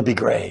 it'll be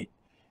great.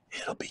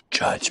 It'll be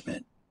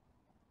judgment.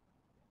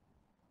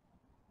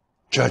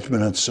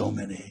 Judgment on so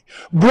many.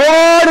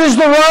 Broad is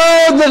the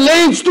road that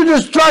leads to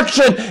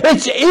destruction.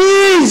 It's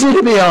easy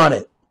to be on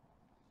it.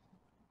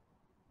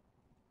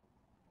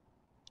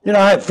 You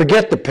know,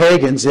 forget the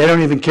pagans. They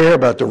don't even care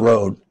about the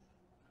road.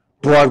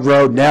 Broad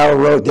road, narrow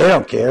road, they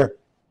don't care.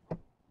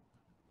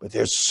 But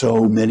there's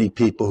so many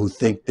people who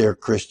think they're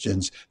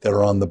Christians that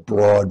are on the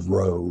broad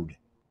road.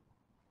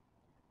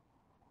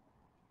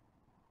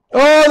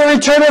 Oh, the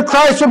return of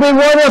Christ will be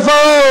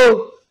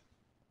wonderful.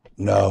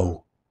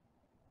 No.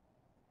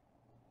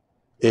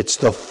 It's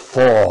the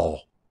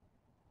fall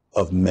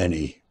of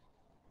many.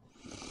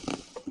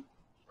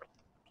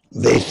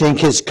 They think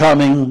his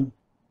coming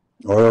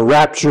or a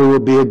rapture will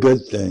be a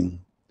good thing.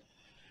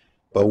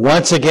 But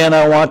once again,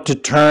 I want to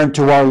turn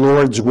to our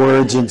Lord's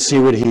words and see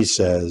what he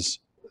says.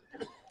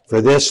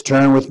 For this,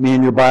 turn with me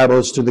in your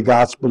Bibles to the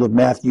Gospel of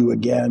Matthew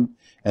again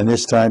and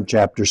this time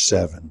chapter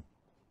 7.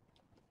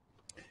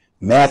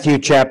 Matthew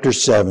chapter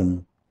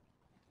 7.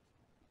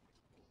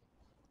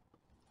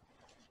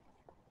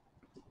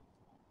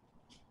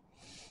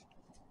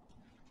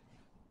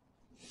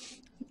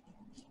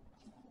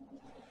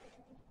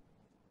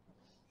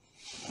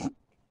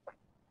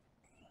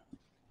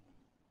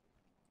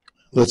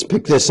 Let's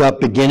pick this up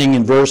beginning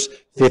in verse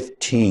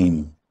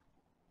 15.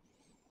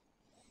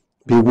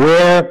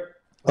 Beware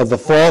of the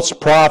false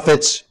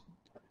prophets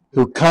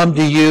who come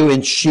to you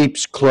in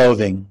sheep's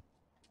clothing,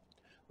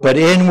 but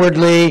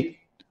inwardly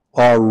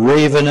are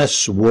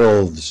ravenous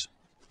wolves.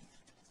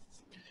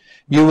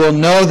 You will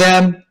know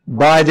them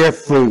by their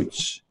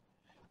fruits.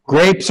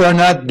 Grapes are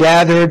not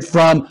gathered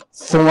from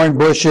thorn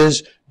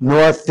bushes,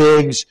 nor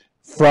figs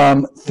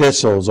from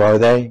thistles, are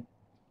they?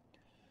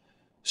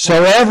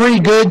 So every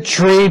good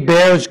tree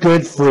bears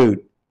good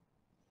fruit,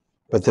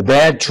 but the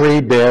bad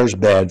tree bears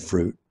bad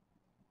fruit.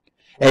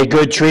 A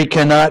good tree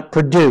cannot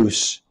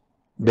produce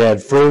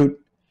bad fruit,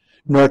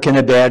 nor can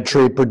a bad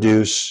tree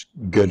produce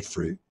good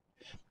fruit.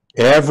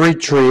 Every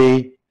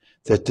tree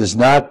that does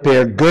not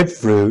bear good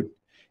fruit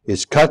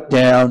is cut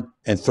down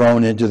and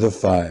thrown into the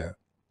fire.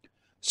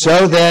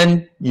 So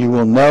then you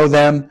will know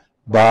them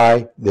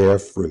by their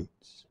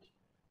fruits.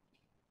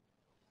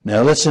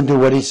 Now listen to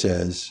what he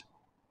says.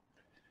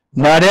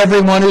 Not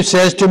everyone who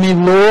says to me,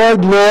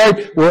 Lord,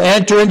 Lord, will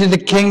enter into the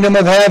kingdom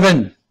of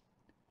heaven,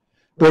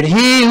 but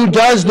he who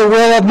does the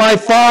will of my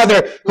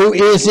Father who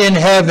is in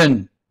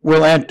heaven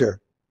will enter.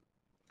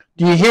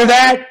 Do you hear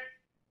that?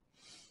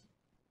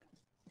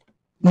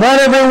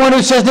 Not everyone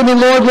who says to me,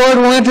 Lord, Lord,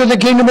 will enter the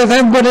kingdom of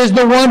heaven, but is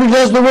the one who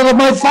does the will of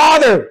my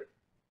Father.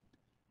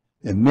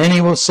 And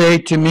many will say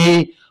to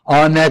me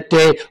on that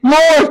day,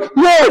 Lord,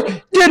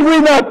 Lord, did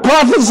we not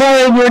prophesy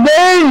in your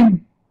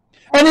name?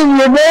 And in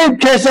your name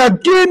cast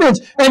out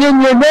demons, and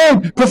in your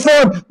name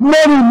perform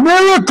many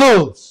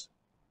miracles.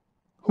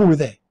 Who are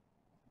they?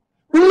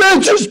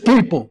 Religious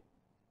people.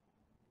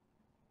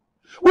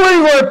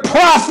 We were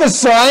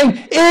prophesying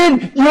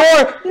in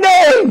your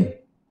name.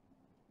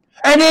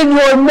 And in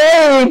your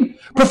name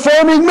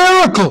performing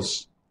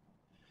miracles.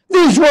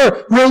 These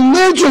were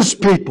religious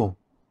people.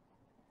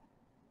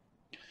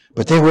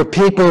 But they were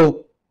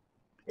people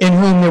in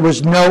whom there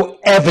was no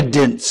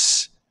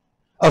evidence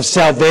of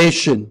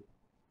salvation.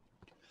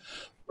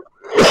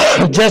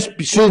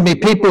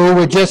 People who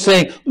were just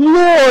saying,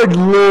 Lord,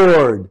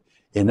 Lord.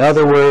 In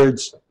other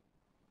words,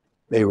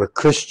 they were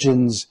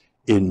Christians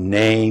in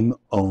name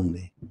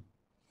only.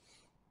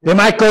 They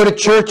might go to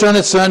church on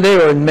a Sunday,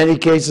 or in many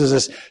cases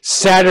a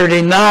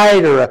Saturday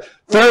night or a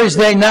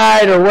Thursday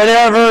night or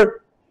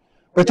whatever,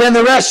 but then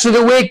the rest of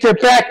the week they're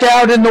back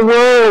out in the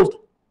world.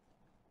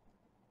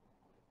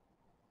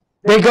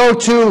 They go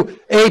to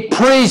a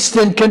priest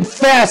and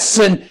confess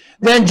and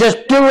then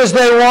just do as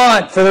they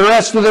want for the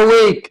rest of the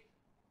week.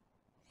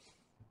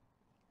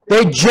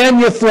 They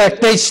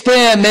genuflect, they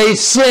stand, they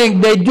sing,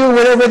 they do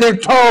whatever they're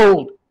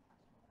told.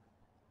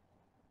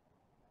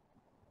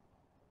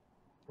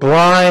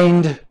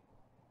 Blind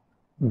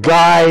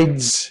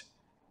guides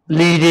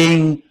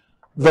leading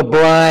the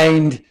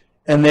blind,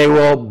 and they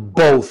will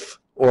both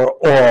or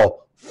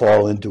all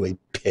fall into a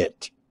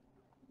pit.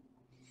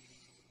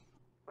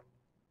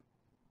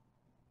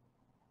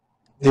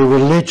 They're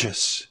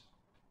religious.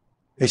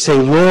 They say,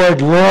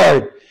 Lord,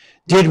 Lord,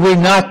 did we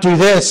not do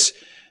this?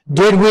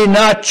 Did we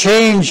not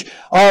change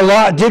our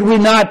law? Did we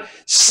not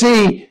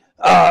see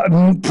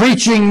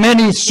preaching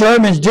many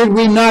sermons? Did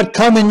we not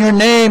come in your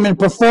name and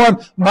perform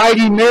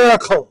mighty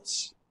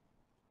miracles?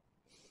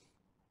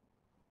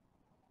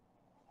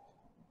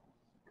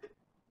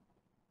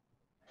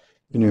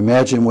 Can you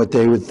imagine what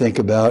they would think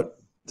about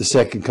the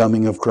second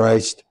coming of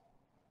Christ?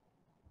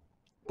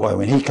 Boy,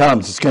 when he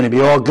comes, it's going to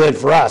be all good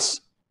for us.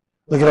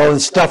 Look at all the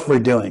stuff we're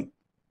doing.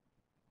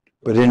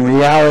 But in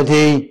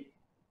reality,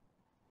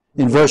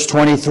 in verse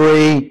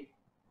 23,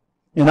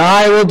 and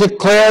I will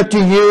declare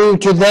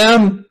to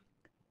them,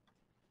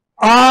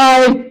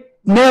 I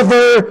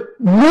never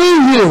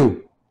knew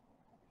you.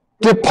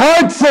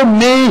 Depart from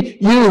me,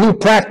 you who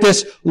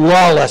practice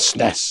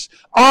lawlessness.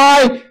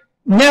 I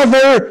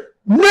never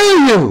knew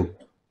you.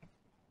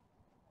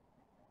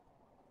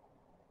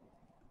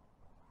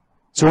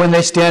 So when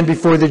they stand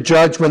before the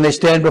judge, when they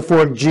stand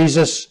before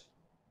Jesus,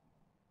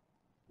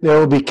 they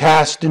will be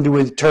cast into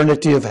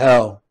eternity of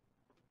hell.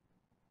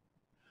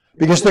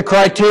 Because the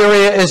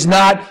criteria is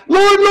not,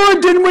 Lord,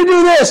 Lord, didn't we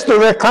do this?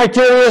 The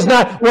criteria is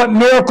not what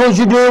miracles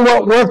you do,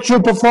 what works you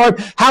perform,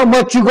 how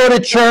much you go to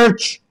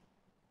church.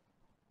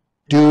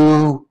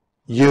 Do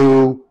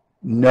you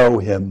know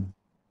him?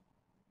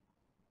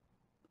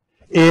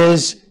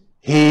 Is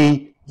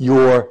he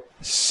your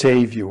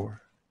Savior?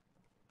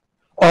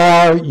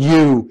 Are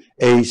you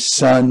a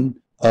son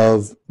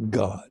of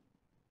God?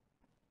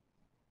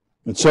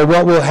 And so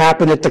what will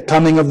happen at the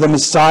coming of the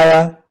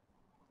Messiah?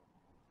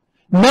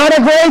 Not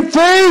a great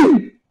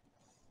thing.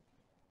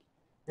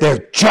 Their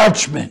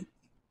judgment.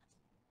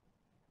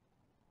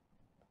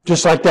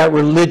 Just like that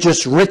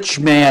religious rich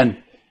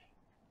man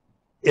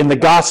in the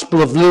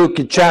Gospel of Luke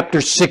in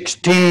chapter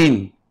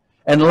 16.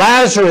 and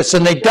Lazarus,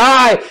 and they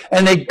die,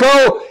 and they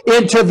go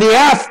into the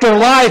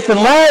afterlife, and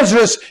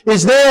Lazarus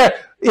is there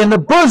in the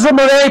bosom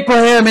of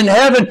Abraham in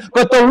heaven.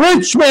 But the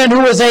rich man,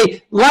 who was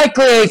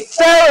likely a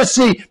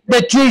Pharisee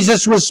that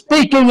Jesus was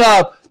speaking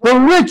of, the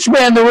rich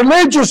man, the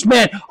religious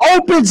man,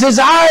 opens his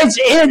eyes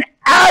in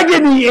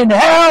agony in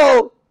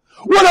hell.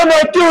 What am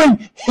I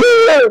doing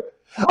here?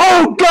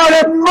 Oh, God,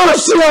 have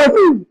mercy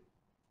on me.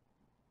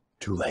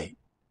 Too late.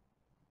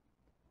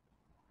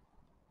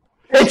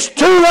 It's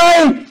too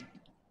late.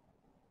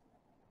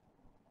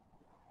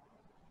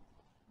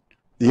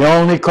 The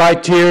only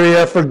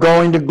criteria for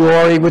going to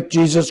glory with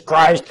Jesus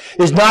Christ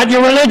is not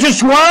your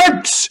religious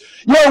works,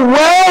 your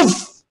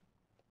wealth,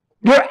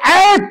 your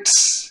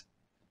acts.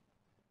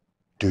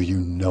 Do you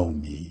know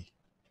me?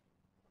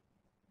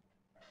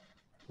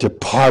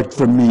 Depart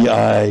from me,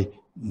 I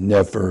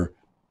never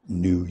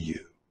knew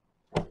you.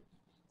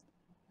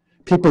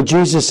 People,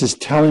 Jesus is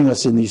telling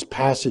us in these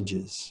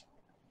passages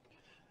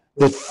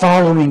that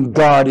following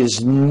God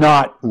is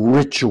not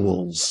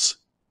rituals.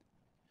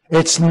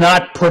 It's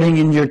not putting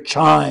in your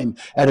chime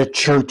at a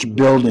church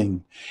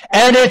building.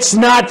 And it's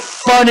not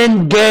fun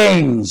and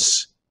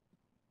games,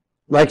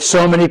 like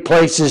so many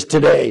places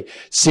today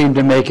seem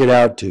to make it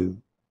out to.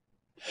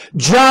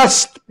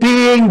 Just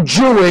being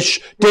Jewish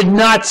did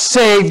not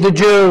save the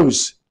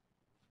Jews.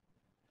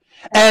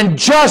 And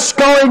just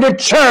going to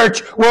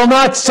church will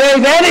not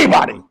save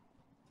anybody.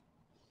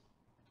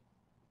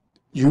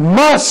 You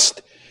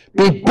must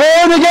be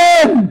born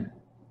again.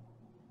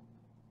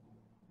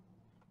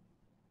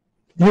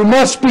 You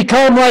must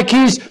become, like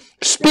he's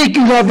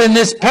speaking of in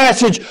this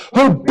passage,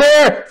 who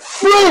bear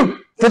fruit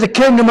for the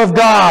kingdom of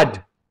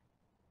God.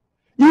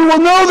 You will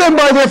know them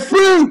by their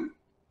fruit.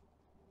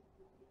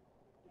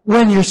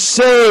 When you're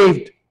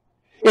saved,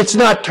 it's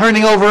not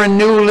turning over a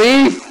new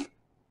leaf.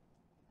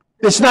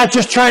 It's not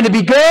just trying to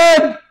be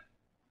good.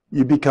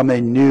 You become a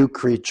new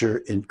creature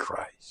in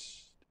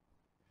Christ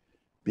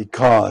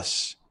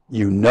because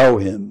you know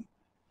him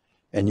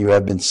and you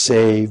have been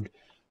saved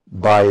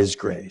by his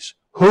grace.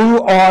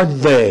 Who are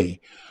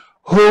they?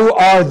 Who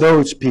are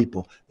those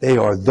people? They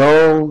are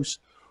those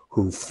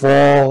who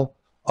fall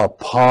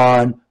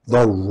upon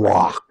the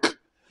rock.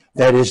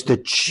 That is the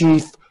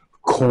chief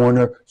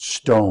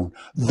cornerstone.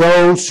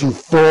 Those who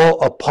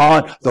fall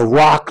upon the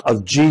rock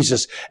of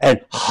Jesus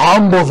and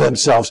humble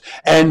themselves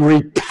and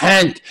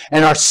repent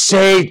and are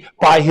saved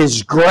by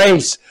his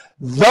grace.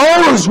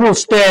 Those will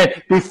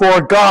stand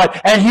before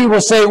God and he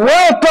will say,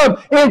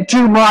 welcome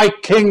into my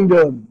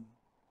kingdom.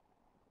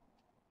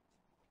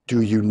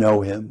 Do you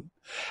know him?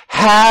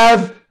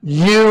 Have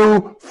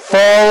you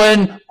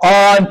fallen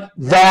on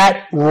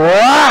that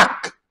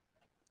rock,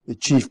 the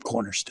chief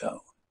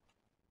cornerstone,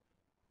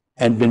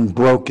 and been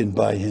broken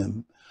by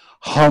him,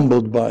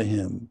 humbled by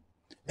him,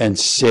 and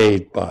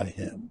saved by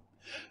him?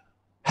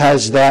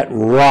 Has that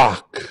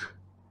rock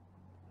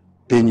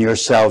been your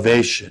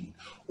salvation,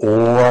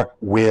 or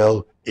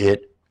will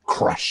it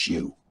crush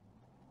you?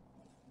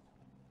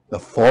 The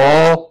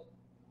fall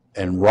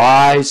and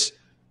rise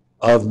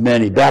of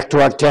many. Back to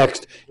our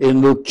text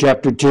in Luke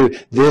chapter 2.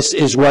 This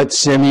is what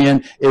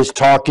Simeon is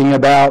talking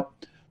about.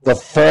 The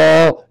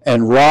fall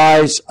and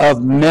rise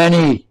of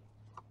many.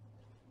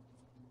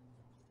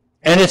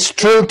 And it's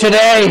true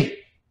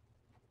today.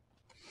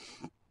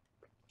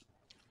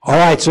 All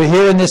right, so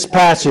here in this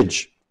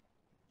passage,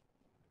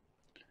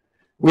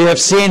 we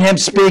have seen him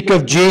speak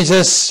of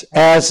Jesus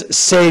as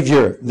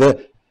Savior,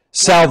 the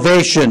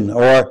salvation,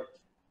 or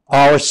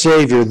our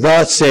Savior,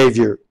 the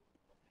Savior.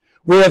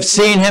 We have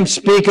seen him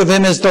speak of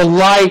him as the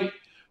light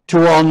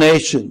to all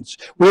nations.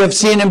 We have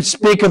seen him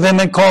speak of him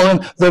and call him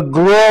the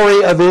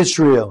glory of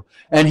Israel.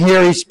 And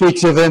here he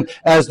speaks of him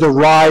as the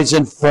rise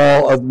and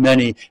fall of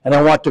many. And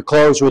I want to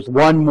close with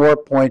one more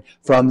point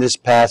from this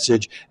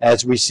passage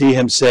as we see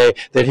him say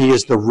that he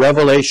is the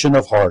revelation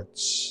of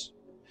hearts.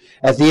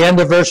 At the end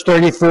of verse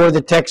 34,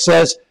 the text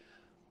says,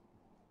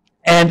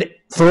 and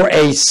for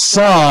a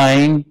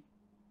sign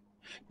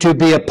to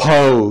be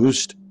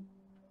opposed,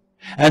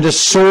 and a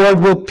sword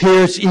will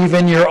pierce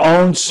even your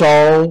own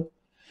soul,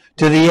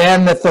 to the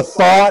end that the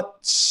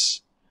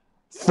thoughts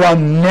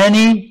from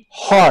many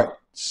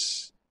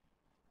hearts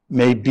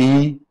may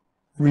be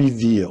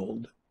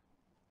revealed.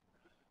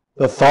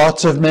 The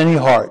thoughts of many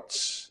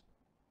hearts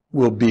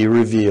will be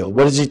revealed.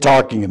 What is he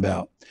talking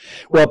about?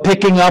 Well,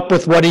 picking up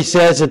with what he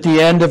says at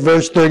the end of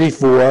verse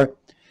 34,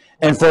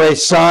 and for a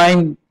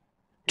sign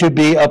to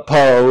be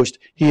opposed,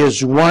 he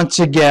is once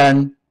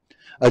again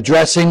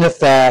addressing the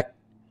fact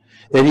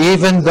that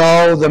even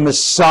though the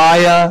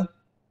Messiah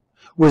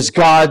was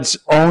God's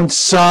own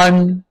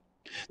son,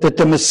 that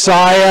the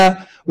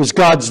Messiah was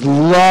God's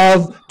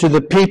love to the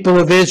people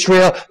of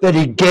Israel, that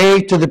he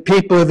gave to the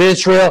people of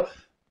Israel,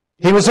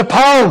 he was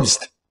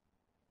opposed.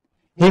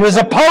 He was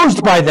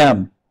opposed by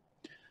them.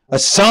 A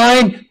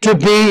sign to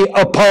be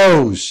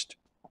opposed.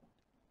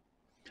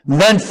 And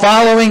then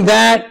following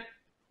that,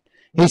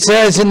 he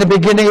says in the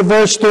beginning of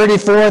verse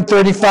 34 and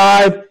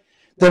 35,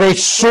 that a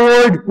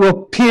sword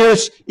will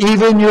pierce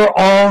even your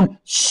own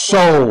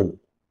soul.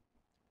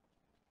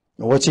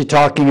 Now, what's he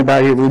talking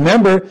about here?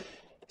 Remember,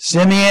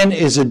 Simeon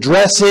is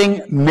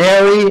addressing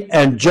Mary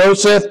and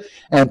Joseph,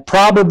 and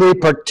probably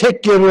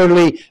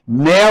particularly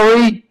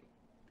Mary.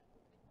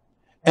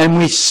 And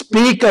we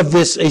speak of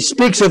this, he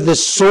speaks of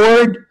this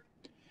sword,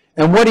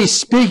 and what he's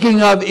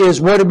speaking of is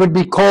what it would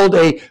be called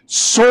a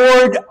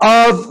sword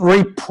of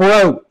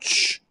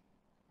reproach,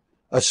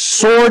 a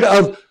sword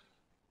of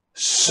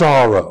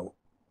sorrow,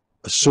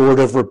 a sword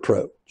of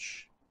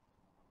reproach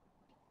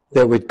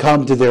that would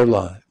come to their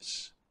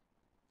lives.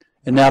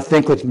 And now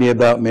think with me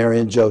about Mary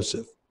and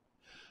Joseph,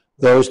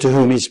 those to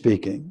whom he's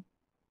speaking,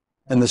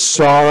 and the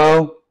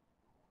sorrow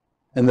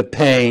and the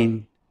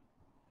pain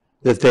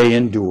that they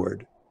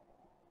endured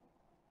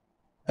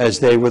as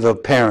they were the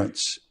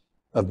parents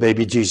of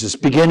baby Jesus,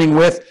 beginning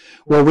with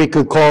what we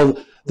could call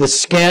the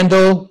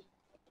scandal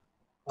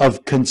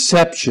of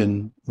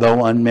conception,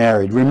 though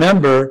unmarried.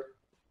 Remember,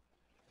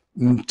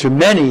 to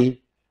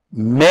many,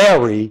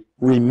 Mary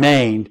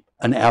remained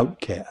an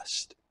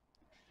outcast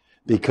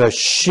because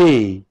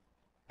she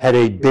had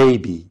a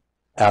baby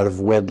out of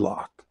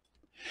wedlock.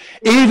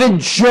 Even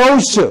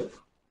Joseph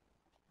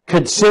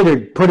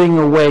considered putting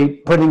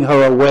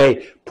her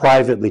away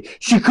privately.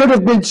 She could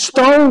have been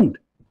stoned,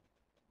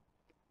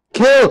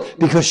 killed,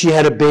 because she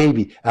had a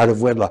baby out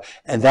of wedlock.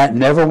 And that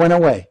never went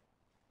away.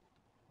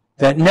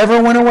 That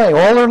never went away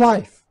all her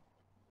life.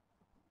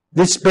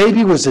 This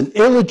baby was an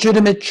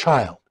illegitimate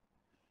child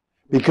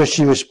because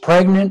she was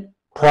pregnant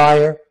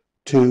prior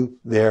to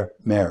their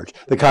marriage,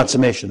 the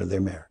consummation of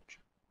their marriage.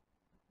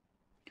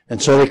 And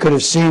so they could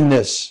have seen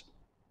this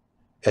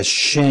as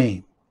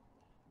shame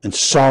and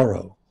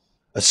sorrow,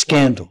 a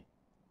scandal.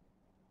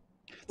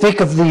 Think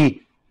of the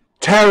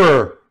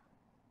terror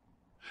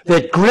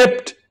that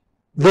gripped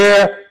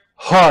their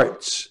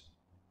hearts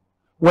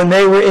when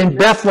they were in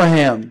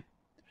Bethlehem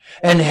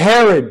and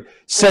Herod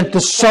sent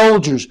the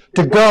soldiers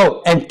to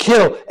go and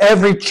kill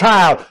every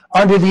child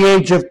under the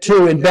age of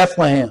 2 in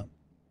Bethlehem.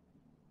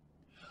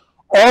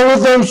 All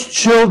of those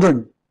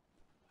children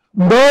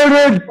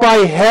murdered by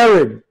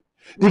Herod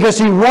because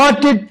he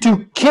wanted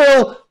to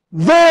kill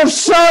their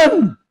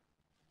son.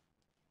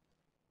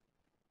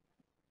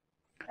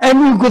 And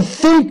you could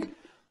think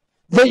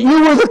that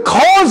you were the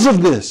cause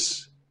of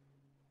this.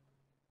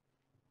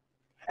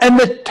 And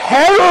the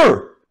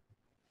terror,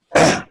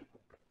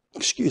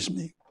 excuse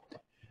me,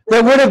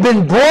 that would have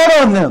been brought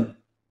on them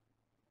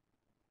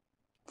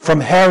from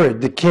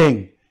Herod the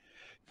king,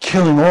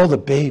 killing all the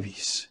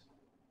babies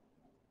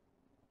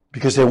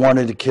because they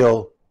wanted to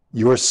kill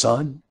your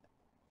son.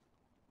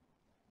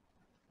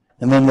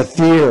 And then the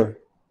fear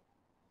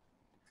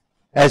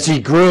as he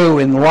grew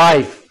in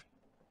life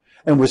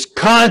and was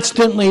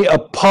constantly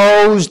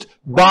opposed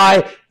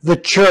by the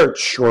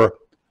church or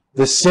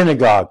the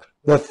synagogue,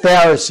 the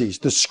Pharisees,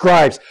 the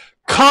scribes,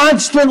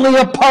 constantly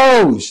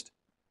opposed.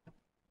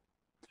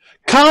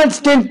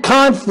 Constant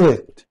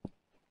conflict.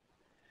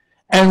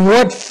 And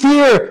what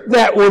fear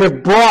that would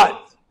have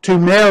brought to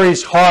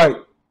Mary's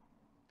heart,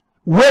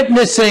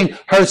 witnessing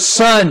her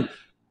son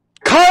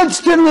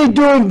constantly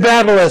doing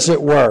battle, as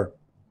it were,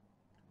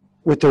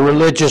 with the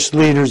religious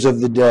leaders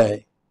of the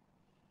day,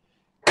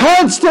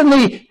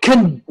 constantly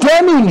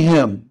condemning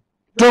him,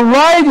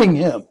 deriding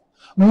him,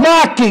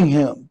 mocking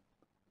him,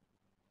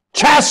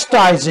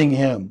 chastising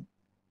him.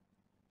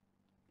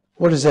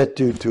 What does that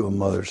do to a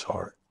mother's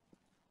heart?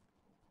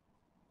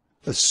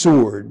 A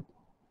sword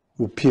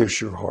will pierce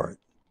your heart.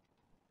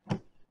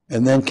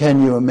 And then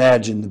can you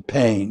imagine the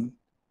pain?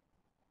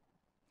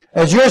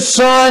 As your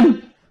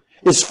son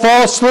is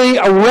falsely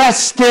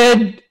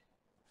arrested,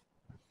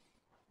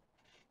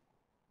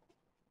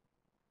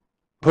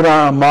 put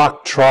on a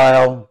mock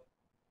trial,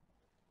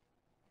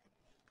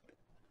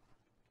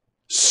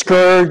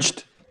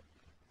 scourged,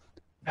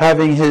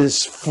 having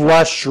his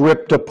flesh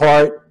ripped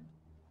apart,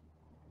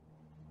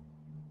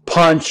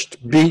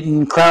 punched,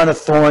 beaten, crown of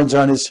thorns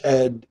on his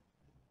head,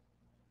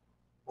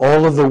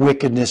 all of the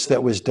wickedness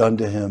that was done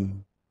to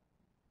him.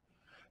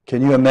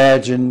 Can you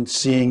imagine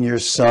seeing your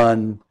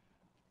son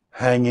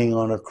hanging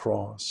on a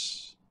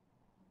cross,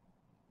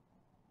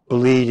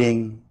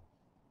 bleeding,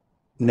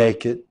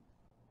 naked,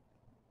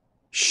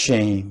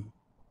 shame?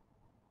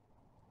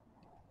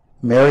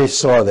 Mary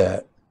saw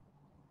that.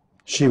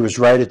 She was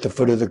right at the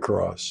foot of the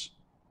cross.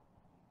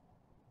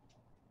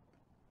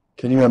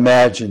 Can you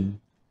imagine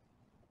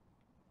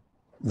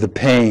the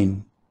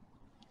pain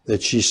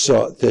that she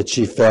saw, that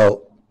she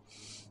felt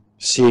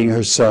seeing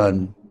her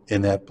son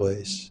in that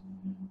place?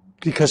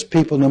 Because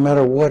people, no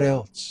matter what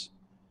else,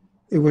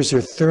 it was her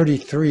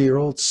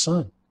 33-year-old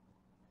son.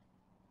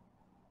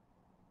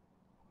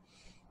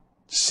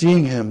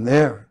 Seeing him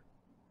there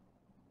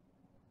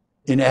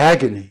in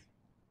agony,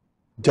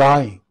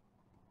 dying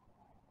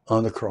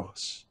on the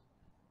cross.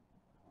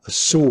 A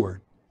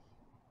sword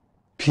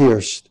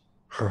pierced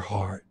her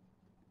heart.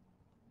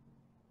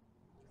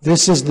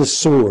 This is the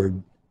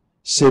sword,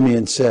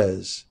 Simeon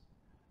says,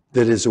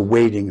 that is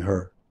awaiting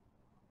her,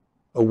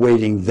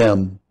 awaiting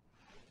them,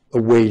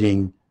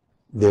 awaiting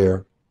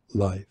their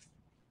life.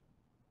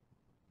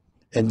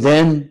 And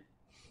then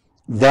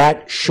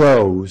that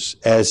shows,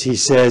 as he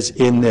says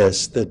in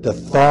this, that the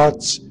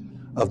thoughts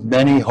of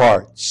many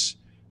hearts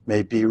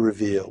may be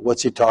revealed.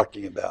 What's he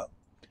talking about?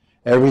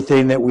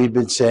 Everything that we've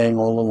been saying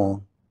all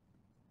along.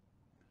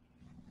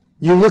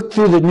 You look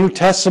through the New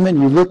Testament,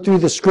 you look through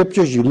the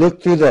scriptures, you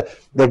look through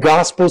the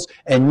Gospels,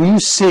 and you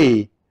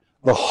see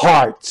the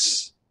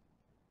hearts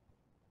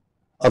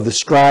of the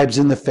scribes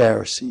and the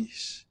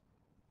Pharisees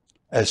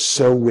as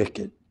so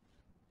wicked.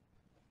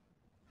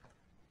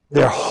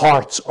 Their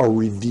hearts are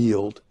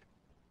revealed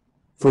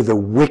for the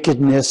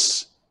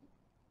wickedness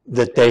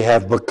that they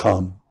have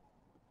become.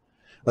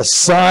 A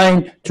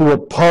sign to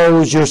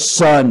oppose your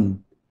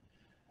Son.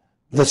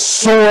 The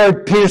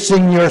sword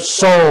piercing your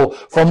soul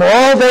from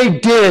all they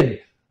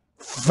did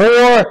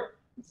for,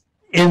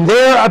 in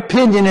their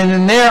opinion and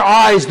in their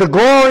eyes, the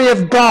glory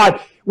of God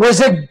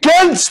was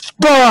against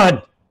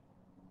God,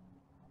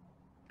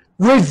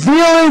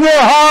 revealing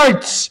their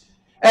hearts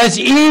as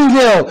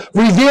evil,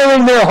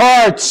 revealing their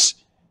hearts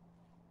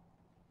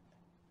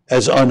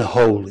as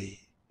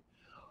unholy.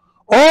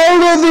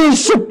 All of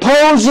these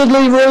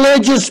supposedly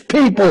religious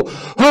people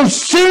who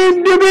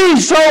seem to be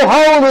so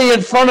holy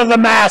in front of the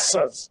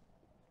masses,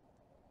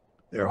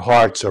 their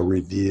hearts are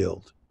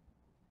revealed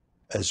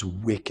as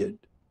wicked.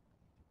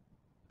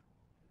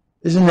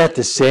 Isn't that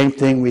the same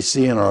thing we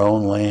see in our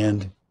own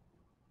land?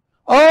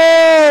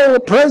 Oh, the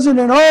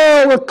president,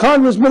 oh, the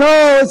congressman,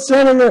 oh, the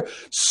senator,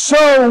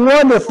 so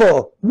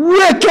wonderful.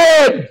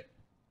 Wicked!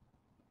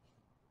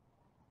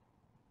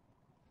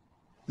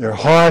 Their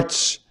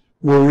hearts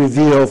were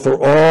revealed for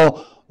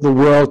all the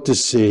world to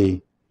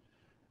see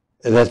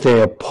that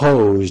they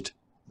opposed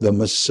the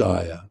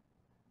Messiah.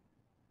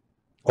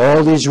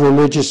 All these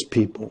religious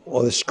people,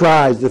 all the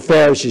scribes, the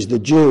Pharisees, the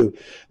Jew,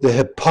 the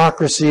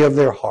hypocrisy of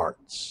their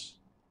hearts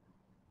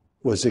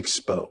was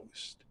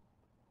exposed.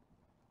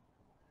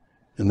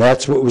 And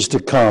that's what was to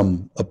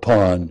come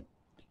upon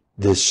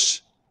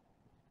this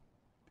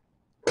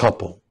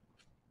couple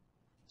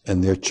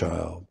and their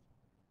child.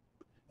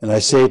 And I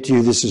say to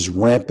you, this is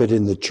rampant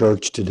in the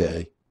church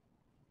today.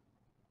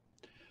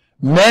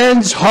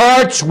 Men's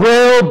hearts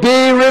will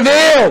be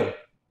revealed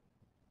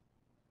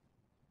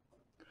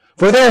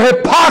for their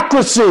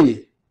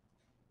hypocrisy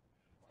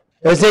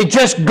as they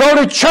just go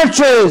to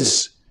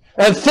churches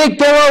and think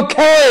they're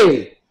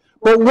okay.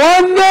 But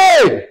one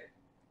day,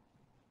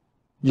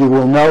 you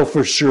will know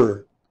for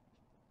sure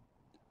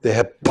the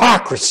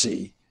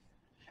hypocrisy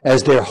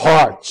as their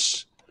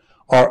hearts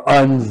are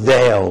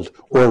unveiled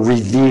or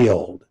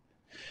revealed.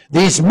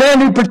 These men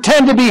who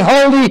pretend to be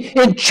holy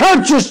in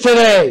churches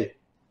today,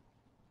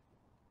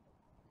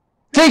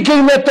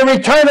 thinking that the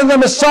return of the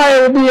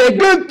Messiah will be a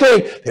good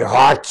thing, their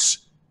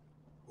hearts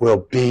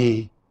will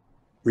be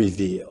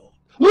revealed.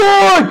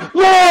 Lord,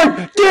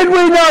 Lord, did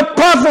we not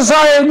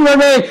prophesy in your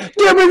name?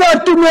 Did we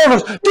not do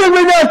miracles? Did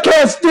we not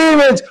cast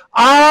demons?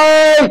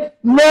 I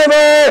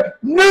never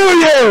knew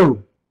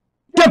you.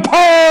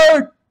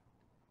 Depart.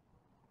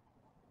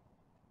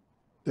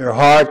 Their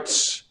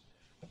hearts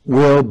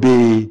will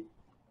be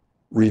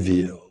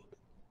revealed.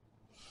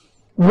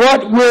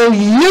 What will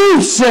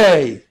you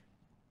say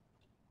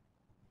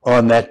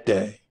on that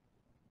day?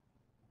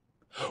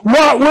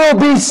 What will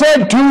be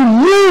said to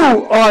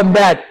you on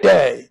that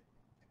day?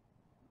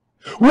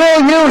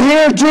 Will you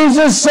hear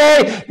Jesus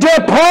say,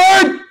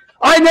 depart,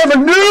 I never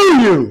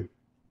knew you?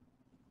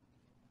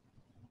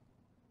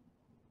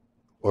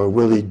 Or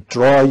will he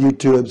draw you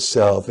to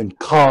himself and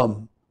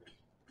come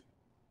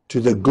to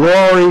the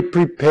glory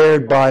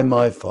prepared by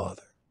my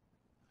Father?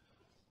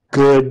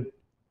 Good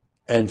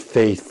and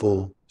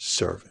faithful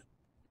servant.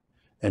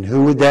 And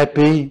who would that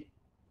be?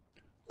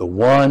 The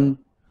one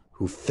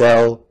who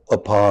fell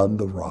upon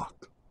the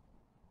rock.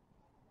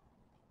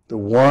 The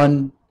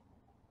one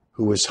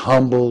who was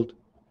humbled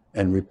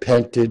and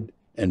repented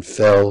and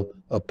fell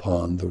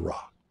upon the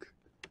rock.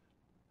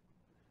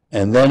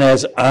 And then,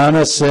 as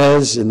Anna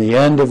says in the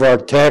end of our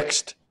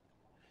text,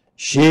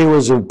 she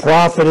was a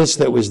prophetess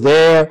that was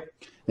there,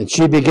 and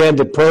she began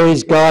to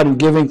praise God and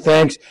giving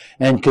thanks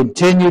and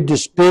continued to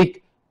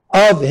speak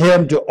of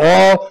him to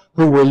all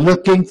who were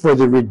looking for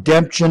the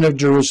redemption of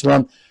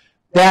Jerusalem.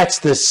 That's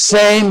the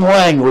same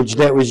language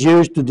that was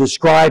used to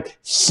describe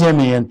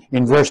Simeon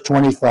in verse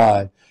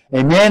 25.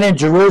 A man in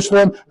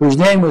Jerusalem whose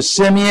name was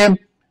Simeon,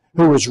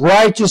 who was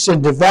righteous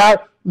and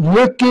devout,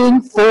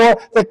 looking for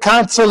the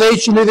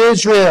consolation of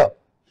Israel.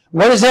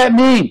 What does that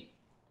mean?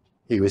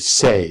 He was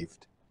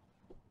saved.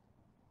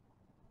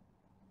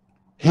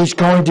 He's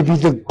going to be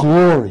the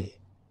glory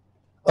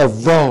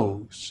of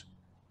those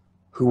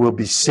who will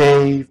be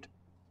saved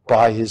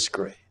by his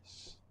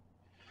grace.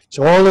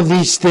 So all of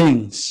these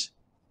things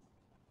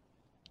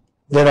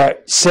that are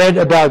said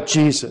about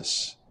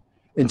Jesus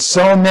in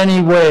so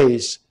many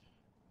ways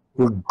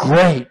were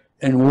great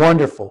and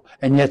wonderful,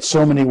 and yet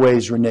so many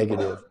ways were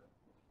negative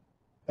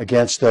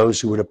against those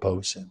who would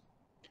oppose him.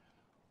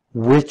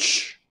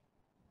 Which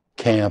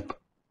camp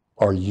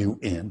are you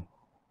in?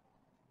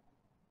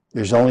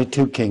 There's only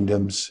two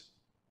kingdoms.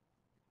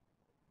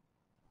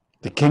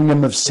 The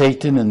kingdom of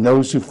Satan and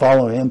those who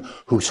follow him,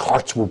 whose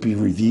hearts will be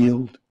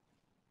revealed,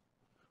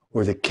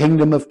 or the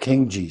kingdom of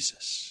King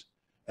Jesus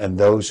and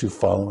those who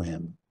follow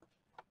him,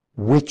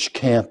 which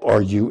camp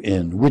are you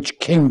in? Which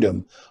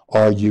kingdom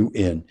are you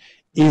in?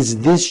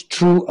 Is this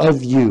true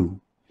of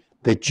you,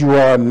 that you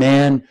are a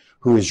man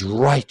who is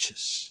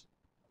righteous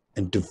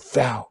and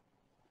devout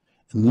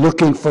and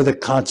looking for the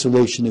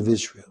consolation of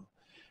Israel,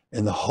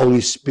 and the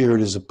Holy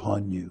Spirit is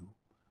upon you?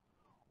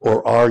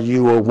 Or are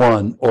you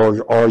one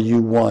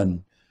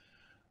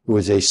who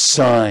is a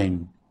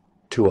sign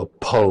to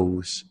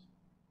oppose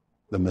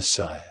the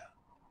Messiah?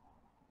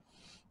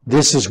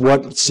 This is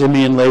what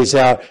Simeon lays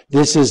out.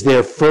 This is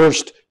their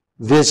first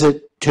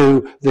visit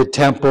to the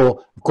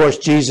temple. Of course,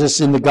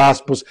 Jesus in the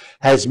Gospels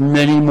has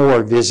many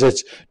more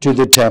visits to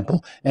the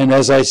temple. And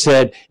as I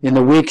said, in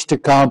the weeks to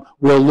come,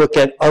 we'll look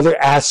at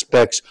other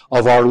aspects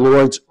of our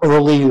Lord's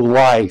early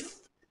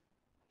life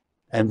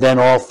and then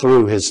all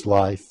through his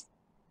life.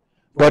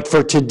 But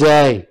for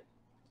today,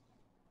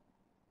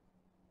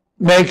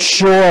 make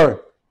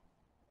sure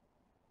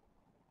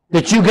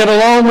that you get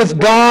along with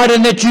God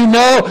and that you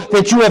know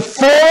that you have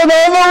fallen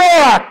on the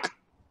rock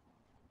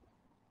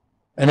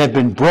and have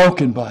been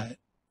broken by it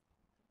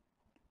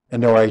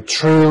and are a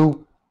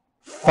true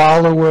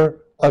follower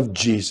of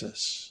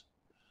Jesus.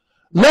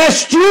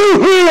 Lest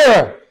you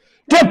hear,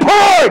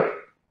 depart,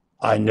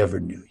 I never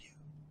knew you.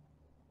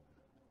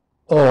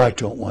 Oh, I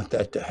don't want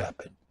that to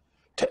happen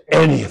to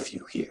any of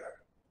you here.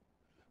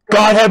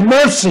 God have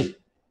mercy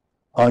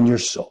on your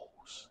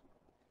souls.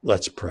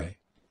 Let's pray.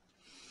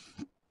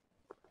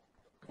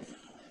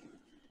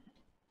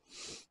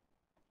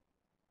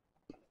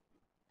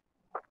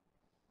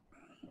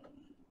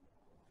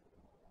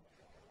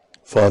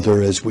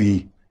 Father, as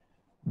we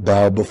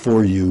bow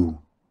before you,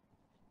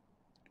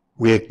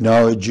 we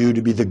acknowledge you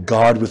to be the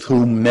God with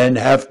whom men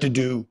have to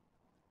do.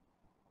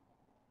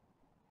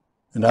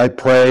 And I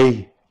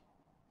pray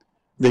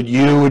that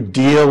you would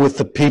deal with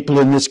the people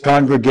in this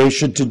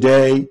congregation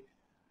today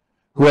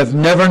who have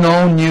never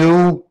known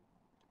you,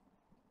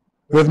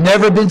 who have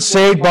never been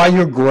saved by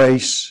your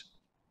grace.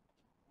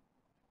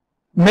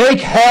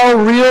 Make hell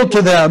real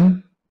to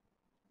them,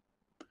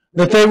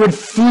 that they would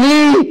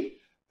flee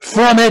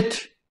from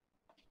it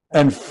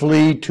and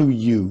flee to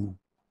you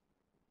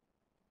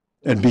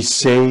and be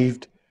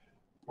saved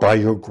by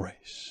your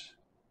grace.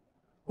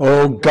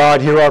 Oh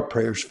God, hear our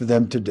prayers for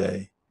them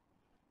today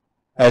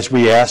as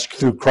we ask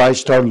through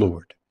Christ our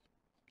Lord.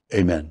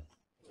 Amen.